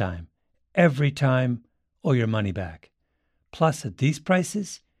first time, every time, or your money back. Plus, at these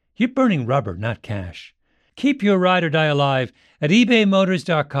prices, you're burning rubber, not cash. Keep your ride or die alive at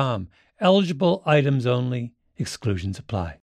ebaymotors.com. Eligible items only. Exclusions apply.